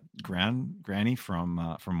God, is that Granny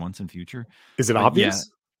from Once and Future? Is it But obvious?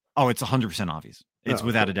 Yeah, oh, it's 100% obvious. It's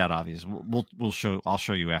without a doubt obvious. I'll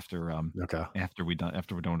show you after okay, after we're done with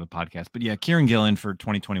the podcast. But yeah, Kieran Gillen for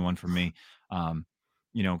 2021 for me.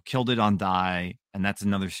 Killed it on Die, and that's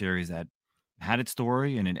another series that had its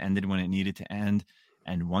story and it ended when it needed to end.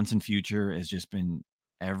 And Once and Future has just been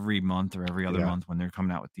every month or every other month when they're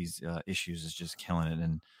coming out with these issues is just killing it.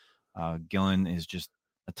 And Gillen is just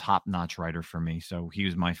a top-notch writer for me. So he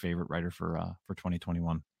was my favorite writer for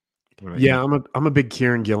 2021. Yeah, I'm a big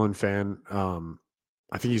Kieran Gillen fan.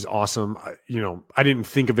 I think he's awesome. I didn't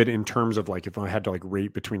think of it in terms of like if I had to like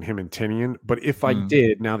rate between him and Tinian, but if I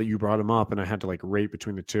did, now that you brought him up and I had to like rate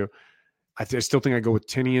between the two, I still think I go with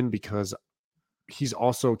Tinian because he's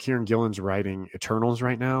also Kieran Gillen's writing Eternals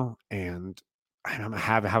right now, and I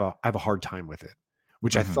have a hard time with it,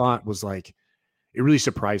 which I thought was like, it really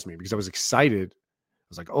surprised me because I was excited. I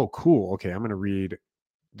was like, oh, cool. Okay, I'm going to read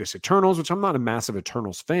this Eternals, which I'm not a massive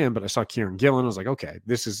Eternals fan, but I saw Kieran Gillen. I was like, okay,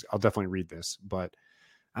 I'll definitely read this. But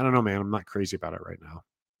I don't know, man. I'm not crazy about it right now,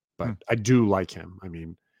 but I do like him. I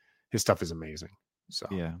mean, his stuff is amazing. So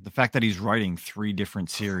yeah, the fact that he's writing 3 different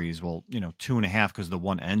series, well, 2.5 because the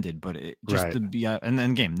one ended, but it just to be, and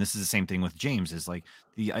then again, this is the same thing with James. Is like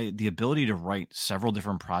the ability to write several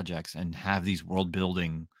different projects and have these world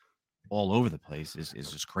building all over the place is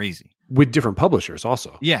just crazy with different publishers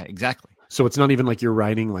also. Yeah, exactly. So it's not even like you're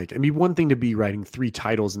writing like, I mean, one thing to be writing 3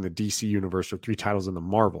 titles in the DC universe or 3 titles in the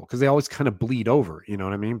Marvel, because they always kind of bleed over, you know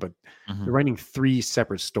what I mean? But you're writing 3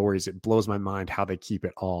 separate stories. It blows my mind how they keep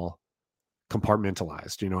it all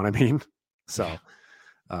compartmentalized. You know what I mean? So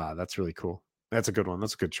that's really cool. That's a good one.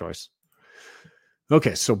 That's a good choice.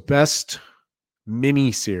 Okay. So best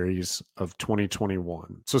mini series of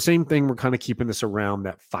 2021. So same thing. We're kind of keeping this around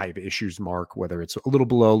that 5 issues mark, whether it's a little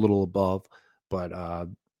below, a little above, but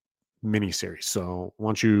miniseries. So why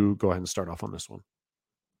don't you go ahead and start off on this one?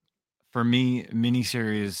 For me,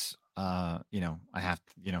 miniseries, I have,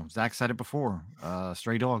 Zach said it before,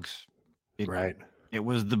 Stray Dogs. Right. It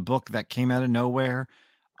was the book that came out of nowhere.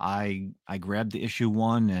 I grabbed the issue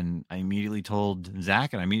 1 and I immediately told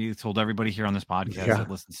Zach and I immediately told everybody here on this podcast that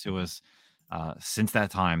listens to us. Since that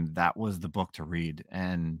time, that was the book to read.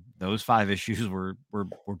 And those 5 issues were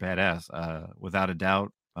badass. Without a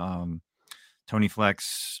doubt. Tony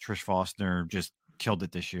Flex, Trish Foster just killed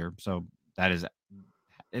it this year. So that is,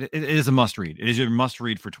 it is a must read. It is a must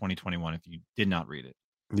read for 2021 if you did not read it.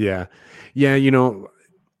 Yeah. Yeah.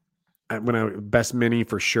 Best mini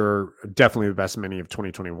for sure, definitely the best mini of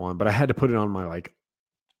 2021, but I had to put it on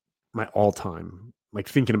my all time, like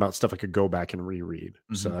thinking about stuff I could go back and reread.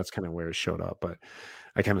 So that's kind of where it showed up, but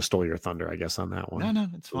I kind of stole your thunder, I guess, on that one. No,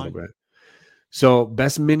 it's fine. So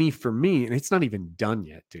best mini for me, and it's not even done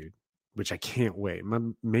yet, dude, which I can't wait.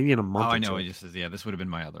 Maybe in a month. Oh, I know. It just says, this would have been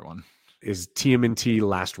my other one. Is TMNT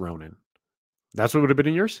Last Ronin. That's what would have been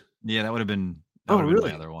in yours? Yeah, that would have been. Really?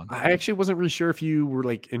 My other one. I actually wasn't really sure if you were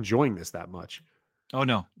like enjoying this that much. Oh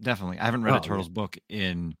no, definitely. I haven't read a Turtles book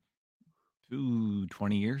in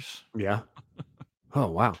 20 years. Yeah. Oh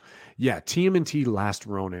wow. Yeah, TMNT Last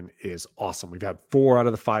Ronin is awesome. We've had 4 out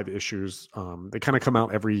of the 5 issues. They kind of come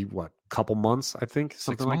out every couple months, I think,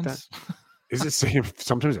 something like that. Is it same?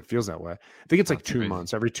 Sometimes it feels that way. I think it's like 2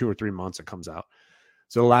 months. Every 2 or 3 months it comes out.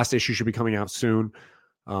 So the last issue should be coming out soon.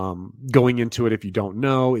 Going into it, if you don't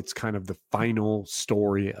know, it's kind of the final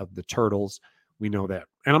story of the Turtles. We know that,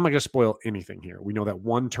 and I'm not going to spoil anything here. We know that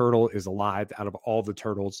one turtle is alive out of all the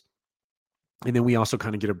turtles. And then we also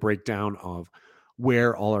kind of get a breakdown of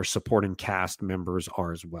where all our supporting cast members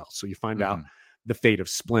are as well. So you find out the fate of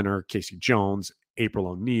Splinter, Casey Jones, April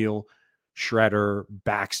O'Neil, Shredder,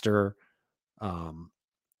 Baxter,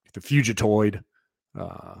 the Fugitoid.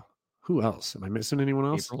 Who else? Am I missing anyone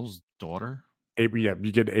else? April's daughter.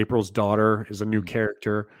 You get April's daughter is a new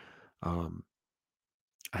character.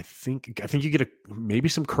 I think you get maybe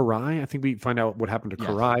some Karai. I think we find out what happened to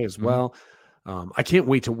Karai as well. I can't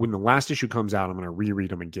wait to when the last issue comes out. I'm going to reread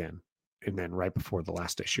them again, and then right before the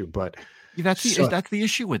last issue. But that's the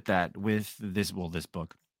issue with this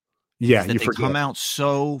book. Yeah, you forget. Come out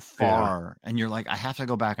so far, and you're like, I have to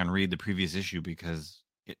go back and read the previous issue because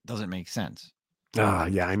it doesn't make sense.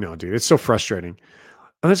 Yeah, I know, dude. It's so frustrating.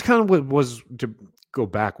 And that's kind of what was to go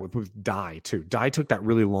back with Die too. Die took that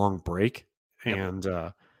really long break, and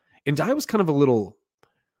Die was kind of a little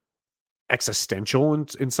existential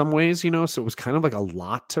in some ways, so it was kind of like a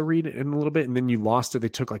lot to read in a little bit, and then you lost it. They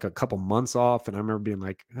took like a couple months off, and I remember being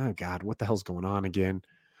like, oh God, what the hell's going on again?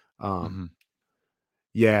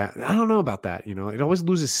 Yeah, I don't know about that. It always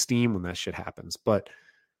loses steam when that shit happens, but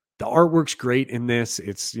the artwork's great in this.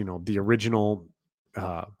 It's, the original,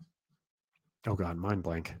 oh God, mind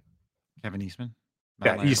blank. Kevin Eastman.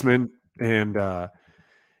 Yeah, Eastman. And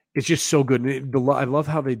it's just so good. And I love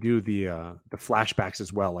how they do the flashbacks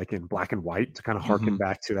as well, like in black and white, to kind of harken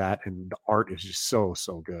back to that. And the art is just so,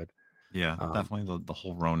 so good. Yeah, definitely the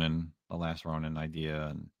whole Ronin, the last Ronin idea.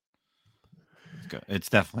 And it's good.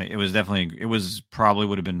 It was probably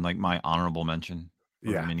would have been like my honorable mention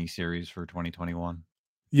for the mini series for 2021.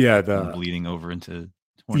 Yeah. Bleeding over into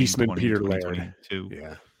Eastman, Peter Laird.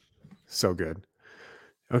 Yeah. So good.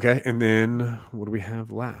 Okay. And then what do we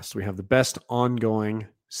have last? We have the best ongoing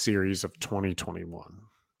series of 2021.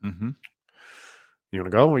 Mm-hmm. You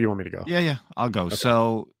want to go or you want me to go? Yeah. I'll go. Okay.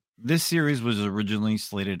 So this series was originally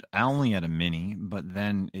slated only at a mini, but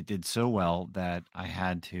then it did so well that I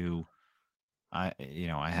had to,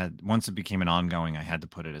 once it became an ongoing, I had to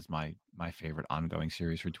put it as my favorite ongoing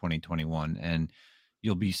series for 2021. And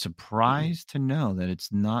you'll be surprised to know that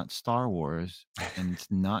it's not Star Wars and it's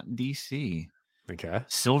not DC. Okay.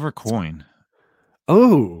 Silver Coin.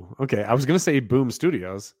 Oh, okay. I was going to say Boom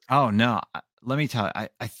Studios. Oh, no. Let me tell you,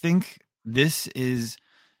 I think this is,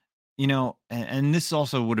 and this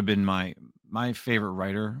also would have been my favorite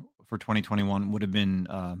writer for 2021 would have been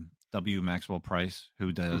W. Maxwell Price,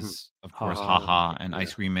 who does, of course, HaHa and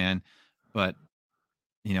Ice Cream Man. But,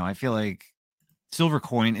 I feel like Silver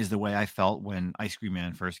Coin is the way I felt when Ice Cream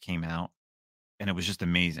Man first came out. And it was just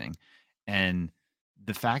amazing. And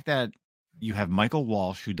the fact that you have Michael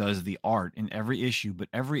Walsh, who does the art in every issue, but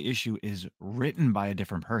every issue is written by a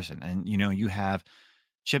different person. And, you have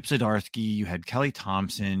Chip Zdarsky, you had Kelly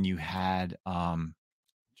Thompson, you had, trying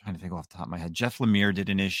to think off the top of my head, Jeff Lemire did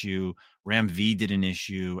an issue, Ram V did an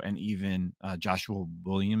issue, and even Joshua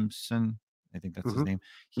Williamson, I think that's his name.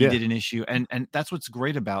 He did an issue. And that's what's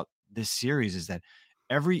great about this series is that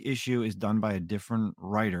every issue is done by a different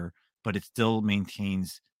writer, but it still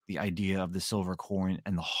maintains the idea of the silver coin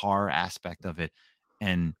and the horror aspect of it.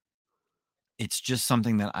 And it's just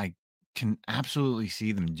something that I can absolutely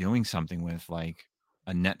see them doing something with, like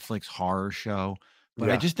a Netflix horror show. But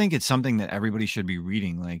I just think it's something that everybody should be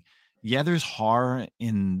reading. Like, there's horror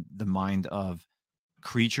in the mind of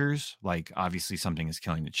creatures. Like, obviously something is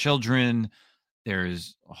killing the children.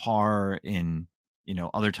 There's horror in,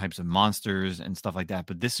 other types of monsters and stuff like that.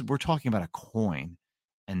 But we're talking about a coin,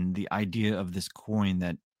 and the idea of this coin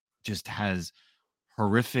that just has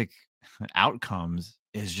horrific outcomes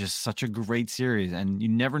is just such a great series. And you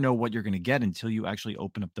never know what you're going to get until you actually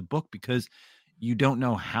open up the book, because you don't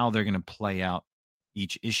know how they're going to play out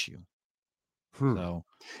each issue. So,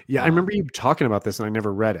 I remember you talking about this and I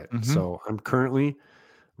never read it. So I'm going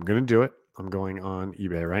to do it. I'm going on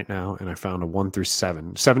eBay right now, and I found a 1 through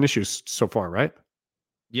 7 issues so far, right?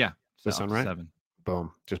 Yeah. This one, right? 7.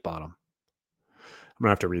 Boom. Just bought them. I'm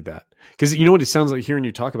gonna have to read that, because you know what it sounds like hearing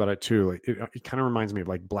you talk about it too. Like it kind of reminds me of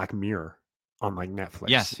like Black Mirror on like Netflix.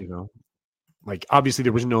 Yes. Like obviously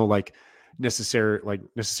there was no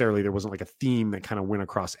necessarily there wasn't like a theme that kind of went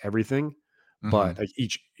across everything, but like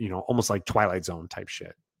each, almost like Twilight Zone type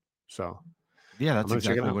shit. So yeah, that's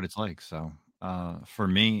exactly what it's like. So for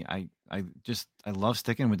me, I love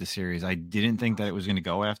sticking with the series. I didn't think that it was going to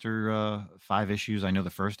go after 5 issues. I know the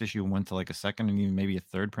first issue went to like a second and even maybe a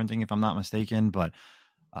third printing, if I'm not mistaken. But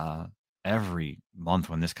every month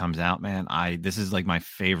when this comes out, man, this is like my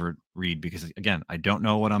favorite read, because again, I don't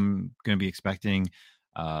know what I'm going to be expecting.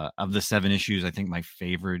 Of the 7 issues, I think my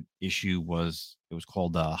favorite issue was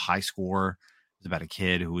called High Score. It's about a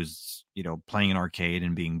kid who was, playing an arcade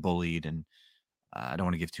and being bullied, and I don't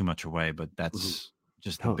want to give too much away, but that's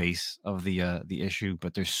just the base of the issue.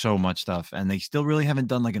 But there's so much stuff, and they still really haven't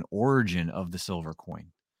done like an origin of the silver coin.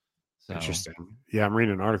 So. Interesting. Yeah, I'm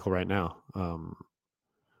reading an article right now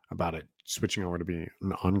about it switching over to be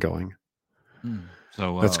an ongoing.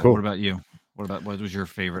 So that's cool. What about you? What was your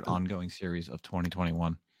favorite ongoing series of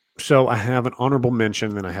 2021? So I have an honorable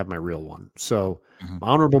mention, then I have my real one. So my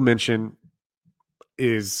honorable mention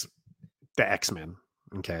is the X-Men.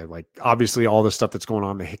 Okay. Like obviously all the stuff that's going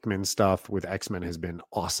on, the Hickman stuff with X-Men has been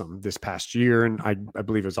awesome this past year. And I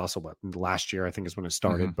believe it was also last year, I think is when it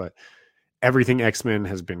started, but everything X-Men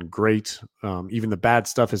has been great. Even the bad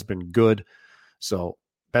stuff has been good. So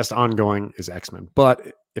best ongoing is X-Men.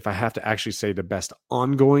 But if I have to actually say the best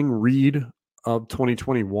ongoing read of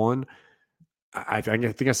 2021, I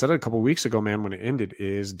think I said it a couple of weeks ago, man, when it ended,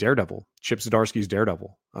 is Daredevil, Chip Zdarsky's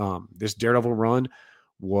Daredevil. This Daredevil run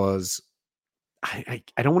was, I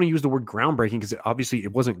don't want to use the word groundbreaking, because obviously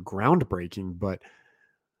it wasn't groundbreaking, but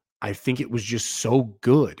I think it was just so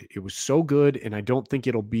good. It was so good. And I don't think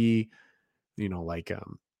it'll be, like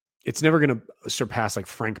it's never going to surpass like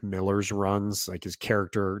Frank Miller's runs, like his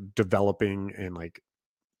character developing, and like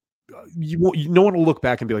no one will look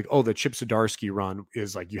back and be like, oh, the Chip Zdarsky run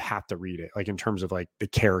is like, you have to read it, like in terms of like the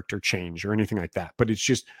character change or anything like that. But it's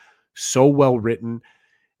just so well written.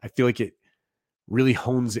 I feel like it really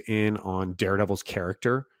hones in on Daredevil's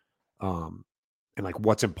character, and like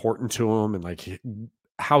what's important to him, and like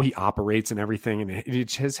how he operates and everything. And it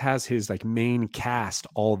just has his like main cast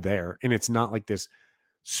all there. And it's not like this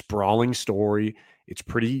sprawling story. It's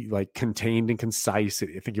pretty like contained and concise.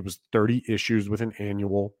 I think it was 30 issues with an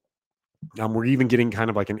annual. We're even getting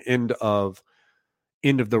kind of like an end of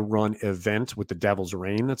the run event with the Devil's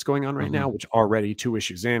Reign that's going on right now, which already 2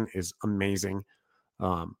 issues in is amazing.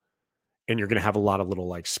 And you're going to have a lot of little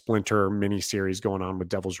like splinter mini series going on with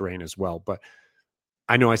Devil's Reign as well. But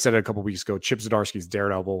I know I said it a couple weeks ago, Chip Zdarsky's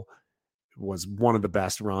Daredevil was one of the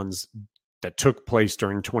best runs that took place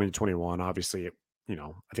during 2021. Obviously,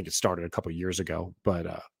 I think it started a couple years ago,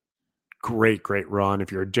 but great run.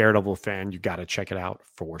 If you're a Daredevil fan, you got to check it out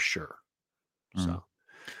for sure. So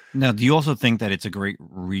now, do you also think that it's a great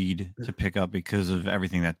read to pick up because of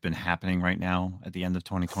everything that's been happening right now at the end of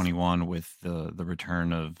 2021 with the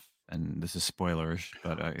return of, and this is spoilers,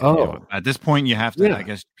 but at this point you have to, I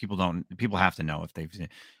guess people have to know if they've seen,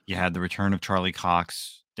 you had the return of Charlie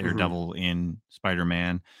Cox, Daredevil in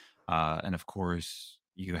Spider-Man. And of course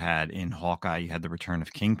you had in Hawkeye, you had the return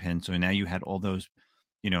of Kingpin. So now you had all those,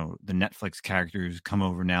 the Netflix characters come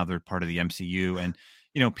over. Now they're part of the MCU, and,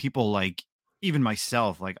 people like, even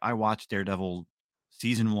myself, like I watched Daredevil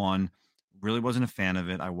season 1, really wasn't a fan of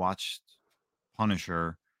it. I watched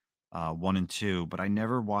Punisher 1 and 2, but I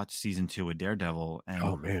never watched season 2 of Daredevil. And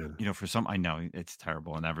oh man, for some, I know it's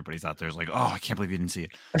terrible, and everybody's out there is like, oh, I can't believe you didn't see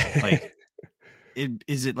it. Like,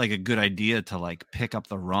 is it like a good idea to like pick up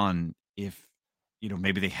the run if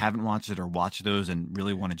maybe they haven't watched it or watched those and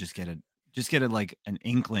really want to just get a like an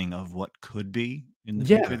inkling of what could be in the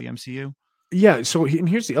future of the MCU? Yeah. So, and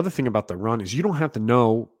here's the other thing about the run is you don't have to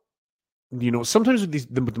know, sometimes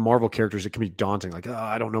with the Marvel characters, it can be daunting. Like, oh,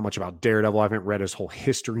 I don't know much about Daredevil. I haven't read his whole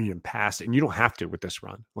history and past, and you don't have to with this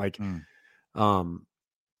run. Like, I'll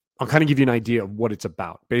kind of give you an idea of what it's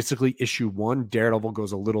about. Basically, issue 1, Daredevil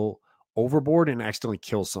goes a little overboard and accidentally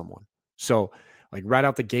kills someone. So like right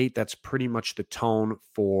out the gate, that's pretty much the tone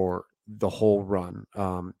for the whole run.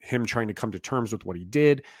 Him trying to come to terms with what he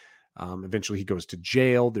did. Eventually he goes to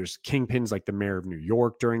jail. There's kingpins like the mayor of New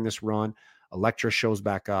York during this run. Elektra shows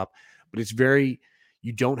back up, but it's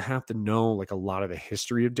you don't have to know like a lot of the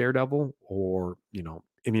history of Daredevil or,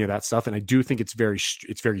 any of that stuff. And I do think it's very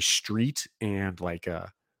street and like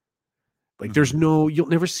there's you'll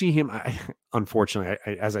never see him. Unfortunately,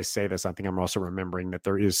 as I say this, I think I'm also remembering that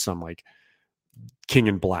there is some like King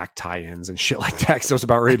in Black tie-ins and shit like that. So I was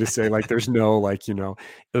about ready to say like there's no like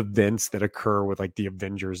events that occur with like the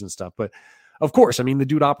Avengers and stuff. But of course, I mean the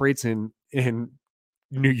dude operates in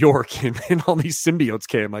New York and all these symbiotes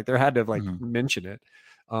came. Like there had to like mention it.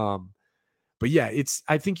 But yeah,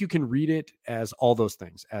 I think you can read it as all those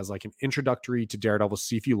things, as like an introductory to Daredevil,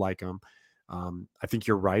 see if you like them. I think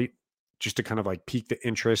you're right, just to kind of like pique the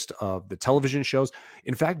interest of the television shows.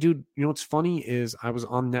 In fact, dude, what's funny is I was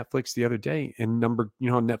on Netflix the other day and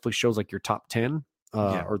how Netflix shows like your top 10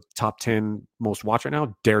 or top 10 most watched right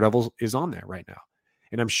now, Daredevil is on there right now.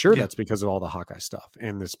 And I'm sure that's because of all the Hawkeye stuff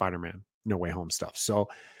and the Spider-Man No Way Home stuff. So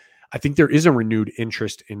I think there is a renewed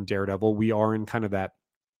interest in Daredevil. We are in kind of that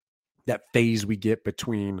phase we get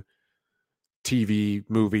between TV,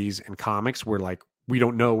 movies, and comics where like we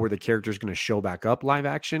don't know where the character is going to show back up live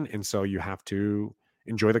action, and so you have to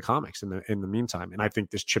enjoy the comics in the meantime. And I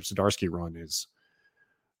think this Chip Zdarsky run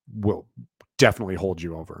will definitely hold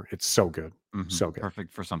you over. It's so good, so good,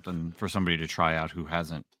 perfect for somebody to try out who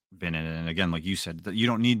hasn't been in it. And again, like you said, that you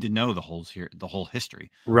don't need to know the whole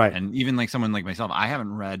history, right? And even like someone like myself, I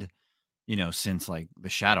haven't read, since like the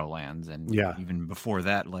Shadowlands, and even before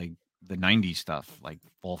that, like the 90s stuff, like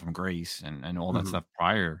Fall from Grace and all that stuff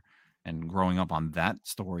prior. And growing up on that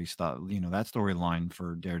story stuff, that storyline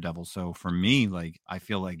for Daredevil. So for me, like, I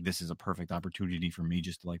feel like this is a perfect opportunity for me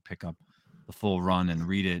just to like pick up the full run and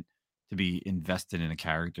read it, to be invested in a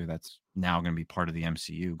character that's now going to be part of the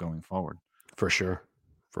MCU going forward. For sure.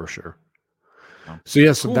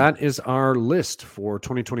 So that is our list for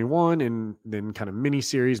 2021, and then kind of mini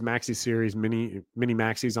series, maxi series, mini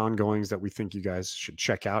maxis ongoings that we think you guys should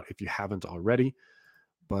check out if you haven't already.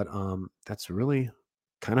 But that's really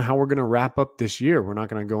kind of how we're going to wrap up this year. We're not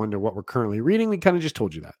going to go into what we're currently reading. We kind of just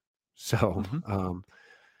told you that. So,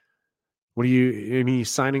 any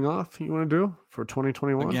signing off you want to do for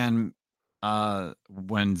 2021? Again,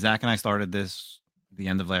 when Zach and I started this, the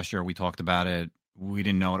end of last year, we talked about it. we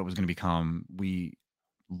didn't know what it was going to become. We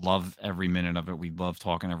love every minute of it. We love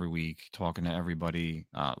talking every week, talking to everybody.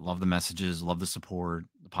 Love the messages, love the support.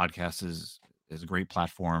 The podcast is a great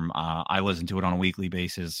platform. I listen to it on a weekly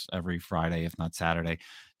basis every Friday, if not Saturday,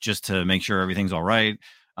 just to make sure everything's all right.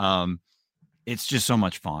 It's just so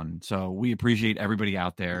much fun. So we appreciate everybody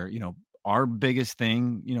out there. Our biggest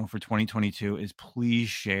thing, for 2022 is please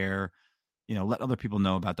share, let other people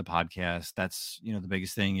know about the podcast. That's, the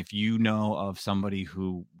biggest thing. If you know of somebody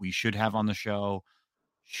who we should have on the show,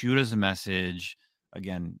 shoot us a message.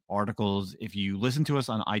 Again, articles. If you listen to us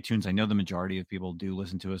on iTunes, I know the majority of people do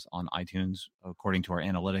listen to us on iTunes, according to our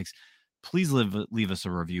analytics. Please leave us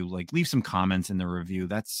a review, leave some comments in the review.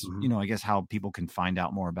 That's, I guess how people can find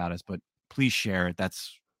out more about us, but please share it.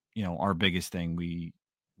 That's, our biggest thing we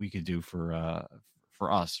could do for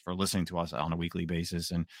us, for listening to us on a weekly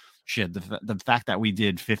basis. And shit, the fact that we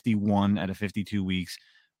did 51 out of 52 weeks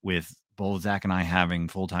with both Zach and I having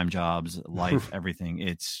full-time jobs, life, everything,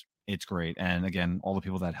 it's great. And again, all the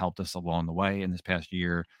people that helped us along the way in this past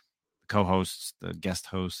year, the co-hosts, the guest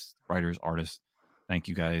hosts, writers, artists, thank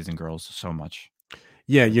you guys and girls so much.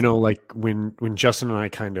 Yeah, when Justin and I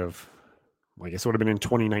kind of, I guess it would have been in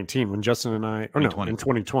 2019 when Justin and I, in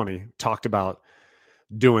 2020, talked about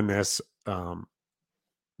doing this.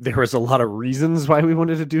 There was a lot of reasons why we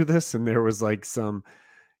wanted to do this, and there was some,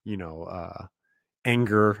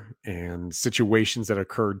 anger and situations that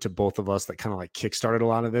occurred to both of us that kind of kickstarted a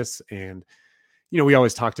lot of this. And we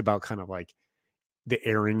always talked about kind of the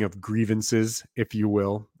airing of grievances, if you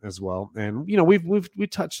will, as well. And we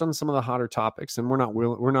touched on some of the hotter topics, and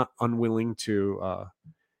we're not unwilling to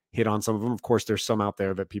hit on some of them. Of course, there's some out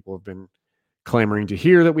there that people have been clamoring to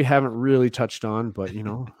hear that we haven't really touched on, but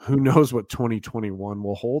who knows what 2021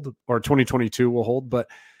 will hold or 2022 will hold. But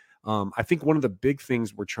I think one of the big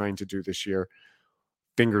things we're trying to do this year,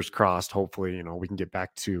 fingers crossed, hopefully, we can get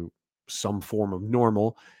back to some form of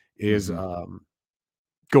normal, is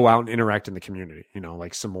go out and interact in the community,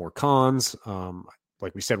 some more cons.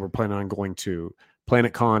 Like we said, we're planning on going to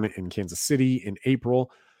Planet Con in Kansas City in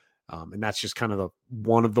April. And that's just kind of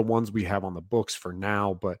one of the ones we have on the books for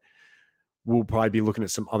now, but we'll probably be looking at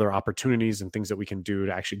some other opportunities and things that we can do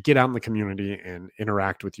to actually get out in the community and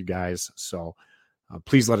interact with you guys. So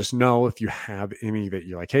please let us know if you have any that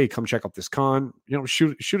you're like, hey, come check out this con,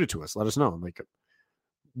 shoot it to us. Let us know.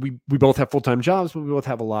 We both have full-time jobs, but we both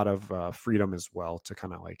have a lot of freedom as well to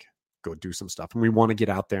kind of go do some stuff. And we want to get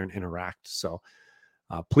out there and interact. So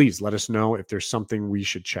please let us know if there's something we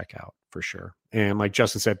should check out for sure. And like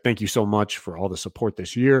Justin said, thank you so much for all the support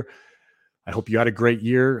this year. I hope you had a great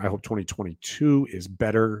year. I hope 2022 is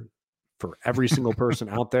better for every single person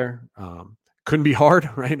out there. Couldn't be hard,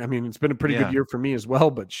 right? I mean, it's been a pretty good year for me as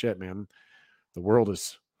well, but shit, man, the world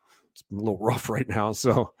it's been a little rough right now.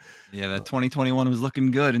 So yeah, that 2021 was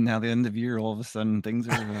looking good, and now the end of year, all of a sudden things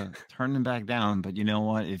are turning back down. But you know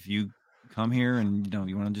what? If you come here and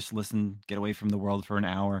you want to just listen, get away from the world for an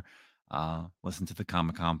hour, listen to the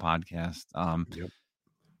Comic-Con podcast.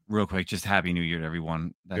 Real quick, just Happy New Year to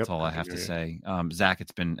everyone. That's all I have to say. Zach,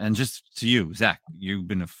 it's been, and just to you, Zach, you've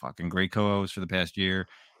been a fucking great co-host for the past year.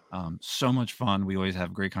 So much fun. We always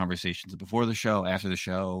have great conversations before the show, after the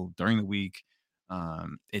show, during the week.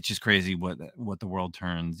 It's just crazy what the world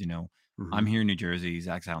turns. I'm here in New Jersey,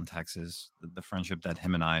 Zach's out in Texas. The friendship that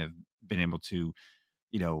him and I have been able to,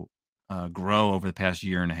 grow over the past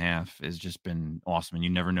year and a half has just been awesome. And you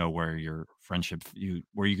never know where your friendship,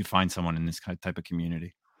 where you could find someone in this type of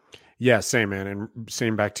community. Yeah, same, man. And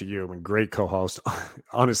same back to you. I mean, great co-host.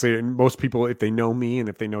 Honestly, and most people, if they know me and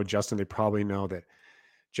if they know Justin, they probably know that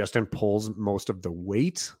Justin pulls most of the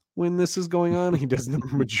weight when this is going on. He does the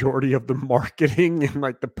majority of the marketing and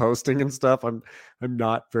the posting and stuff. I'm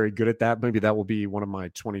not very good at that. Maybe that will be one of my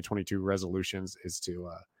 2022 resolutions, is to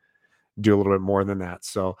do a little bit more than that.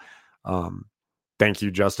 So thank you,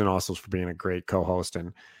 Justin, also for being a great co-host.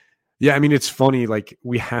 And yeah, I mean, it's funny.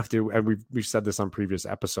 We have to, and we've said this on previous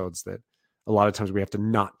episodes, that a lot of times we have to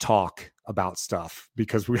not talk about stuff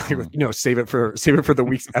because we, save it for the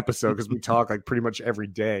week's episode, because we talk pretty much every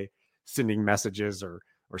day, sending messages or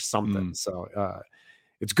something. So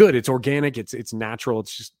it's good. It's organic. It's natural.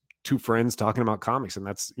 It's just two friends talking about comics. And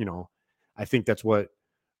that's, I think that's what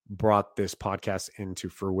brought this podcast into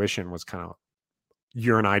fruition, was kind of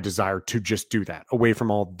your and I desire to just do that, away from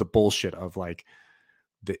all the bullshit of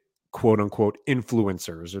the quote unquote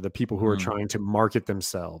influencers or the people who are trying to market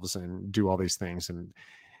themselves and do all these things and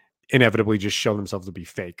inevitably just show themselves to be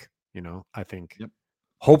fake. I think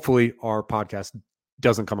hopefully our podcast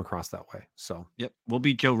doesn't come across that way. So we'll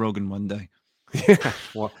beat Joe Rogan one day. Yeah.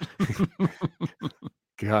 Well,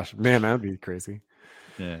 gosh, man, that'd be crazy.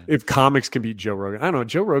 if comics can beat Joe Rogan, I don't know.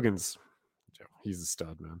 Joe Rogan's he's a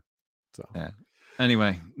stud, man. So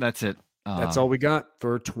anyway, that's it. That's all we got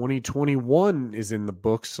for 2021 is in the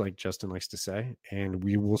books, like Justin likes to say. And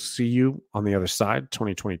we will see you on the other side,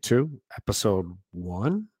 2022, episode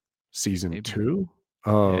 1, season 2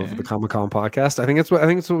 of the Comic-Con podcast. I think it's what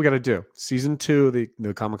we got to do. Season 2,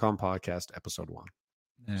 the Comic-Con podcast, episode 1.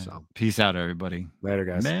 Yeah. So peace out, everybody. Later,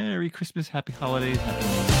 guys. Merry Christmas, happy holidays, happy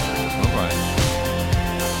New Year. Bye-bye.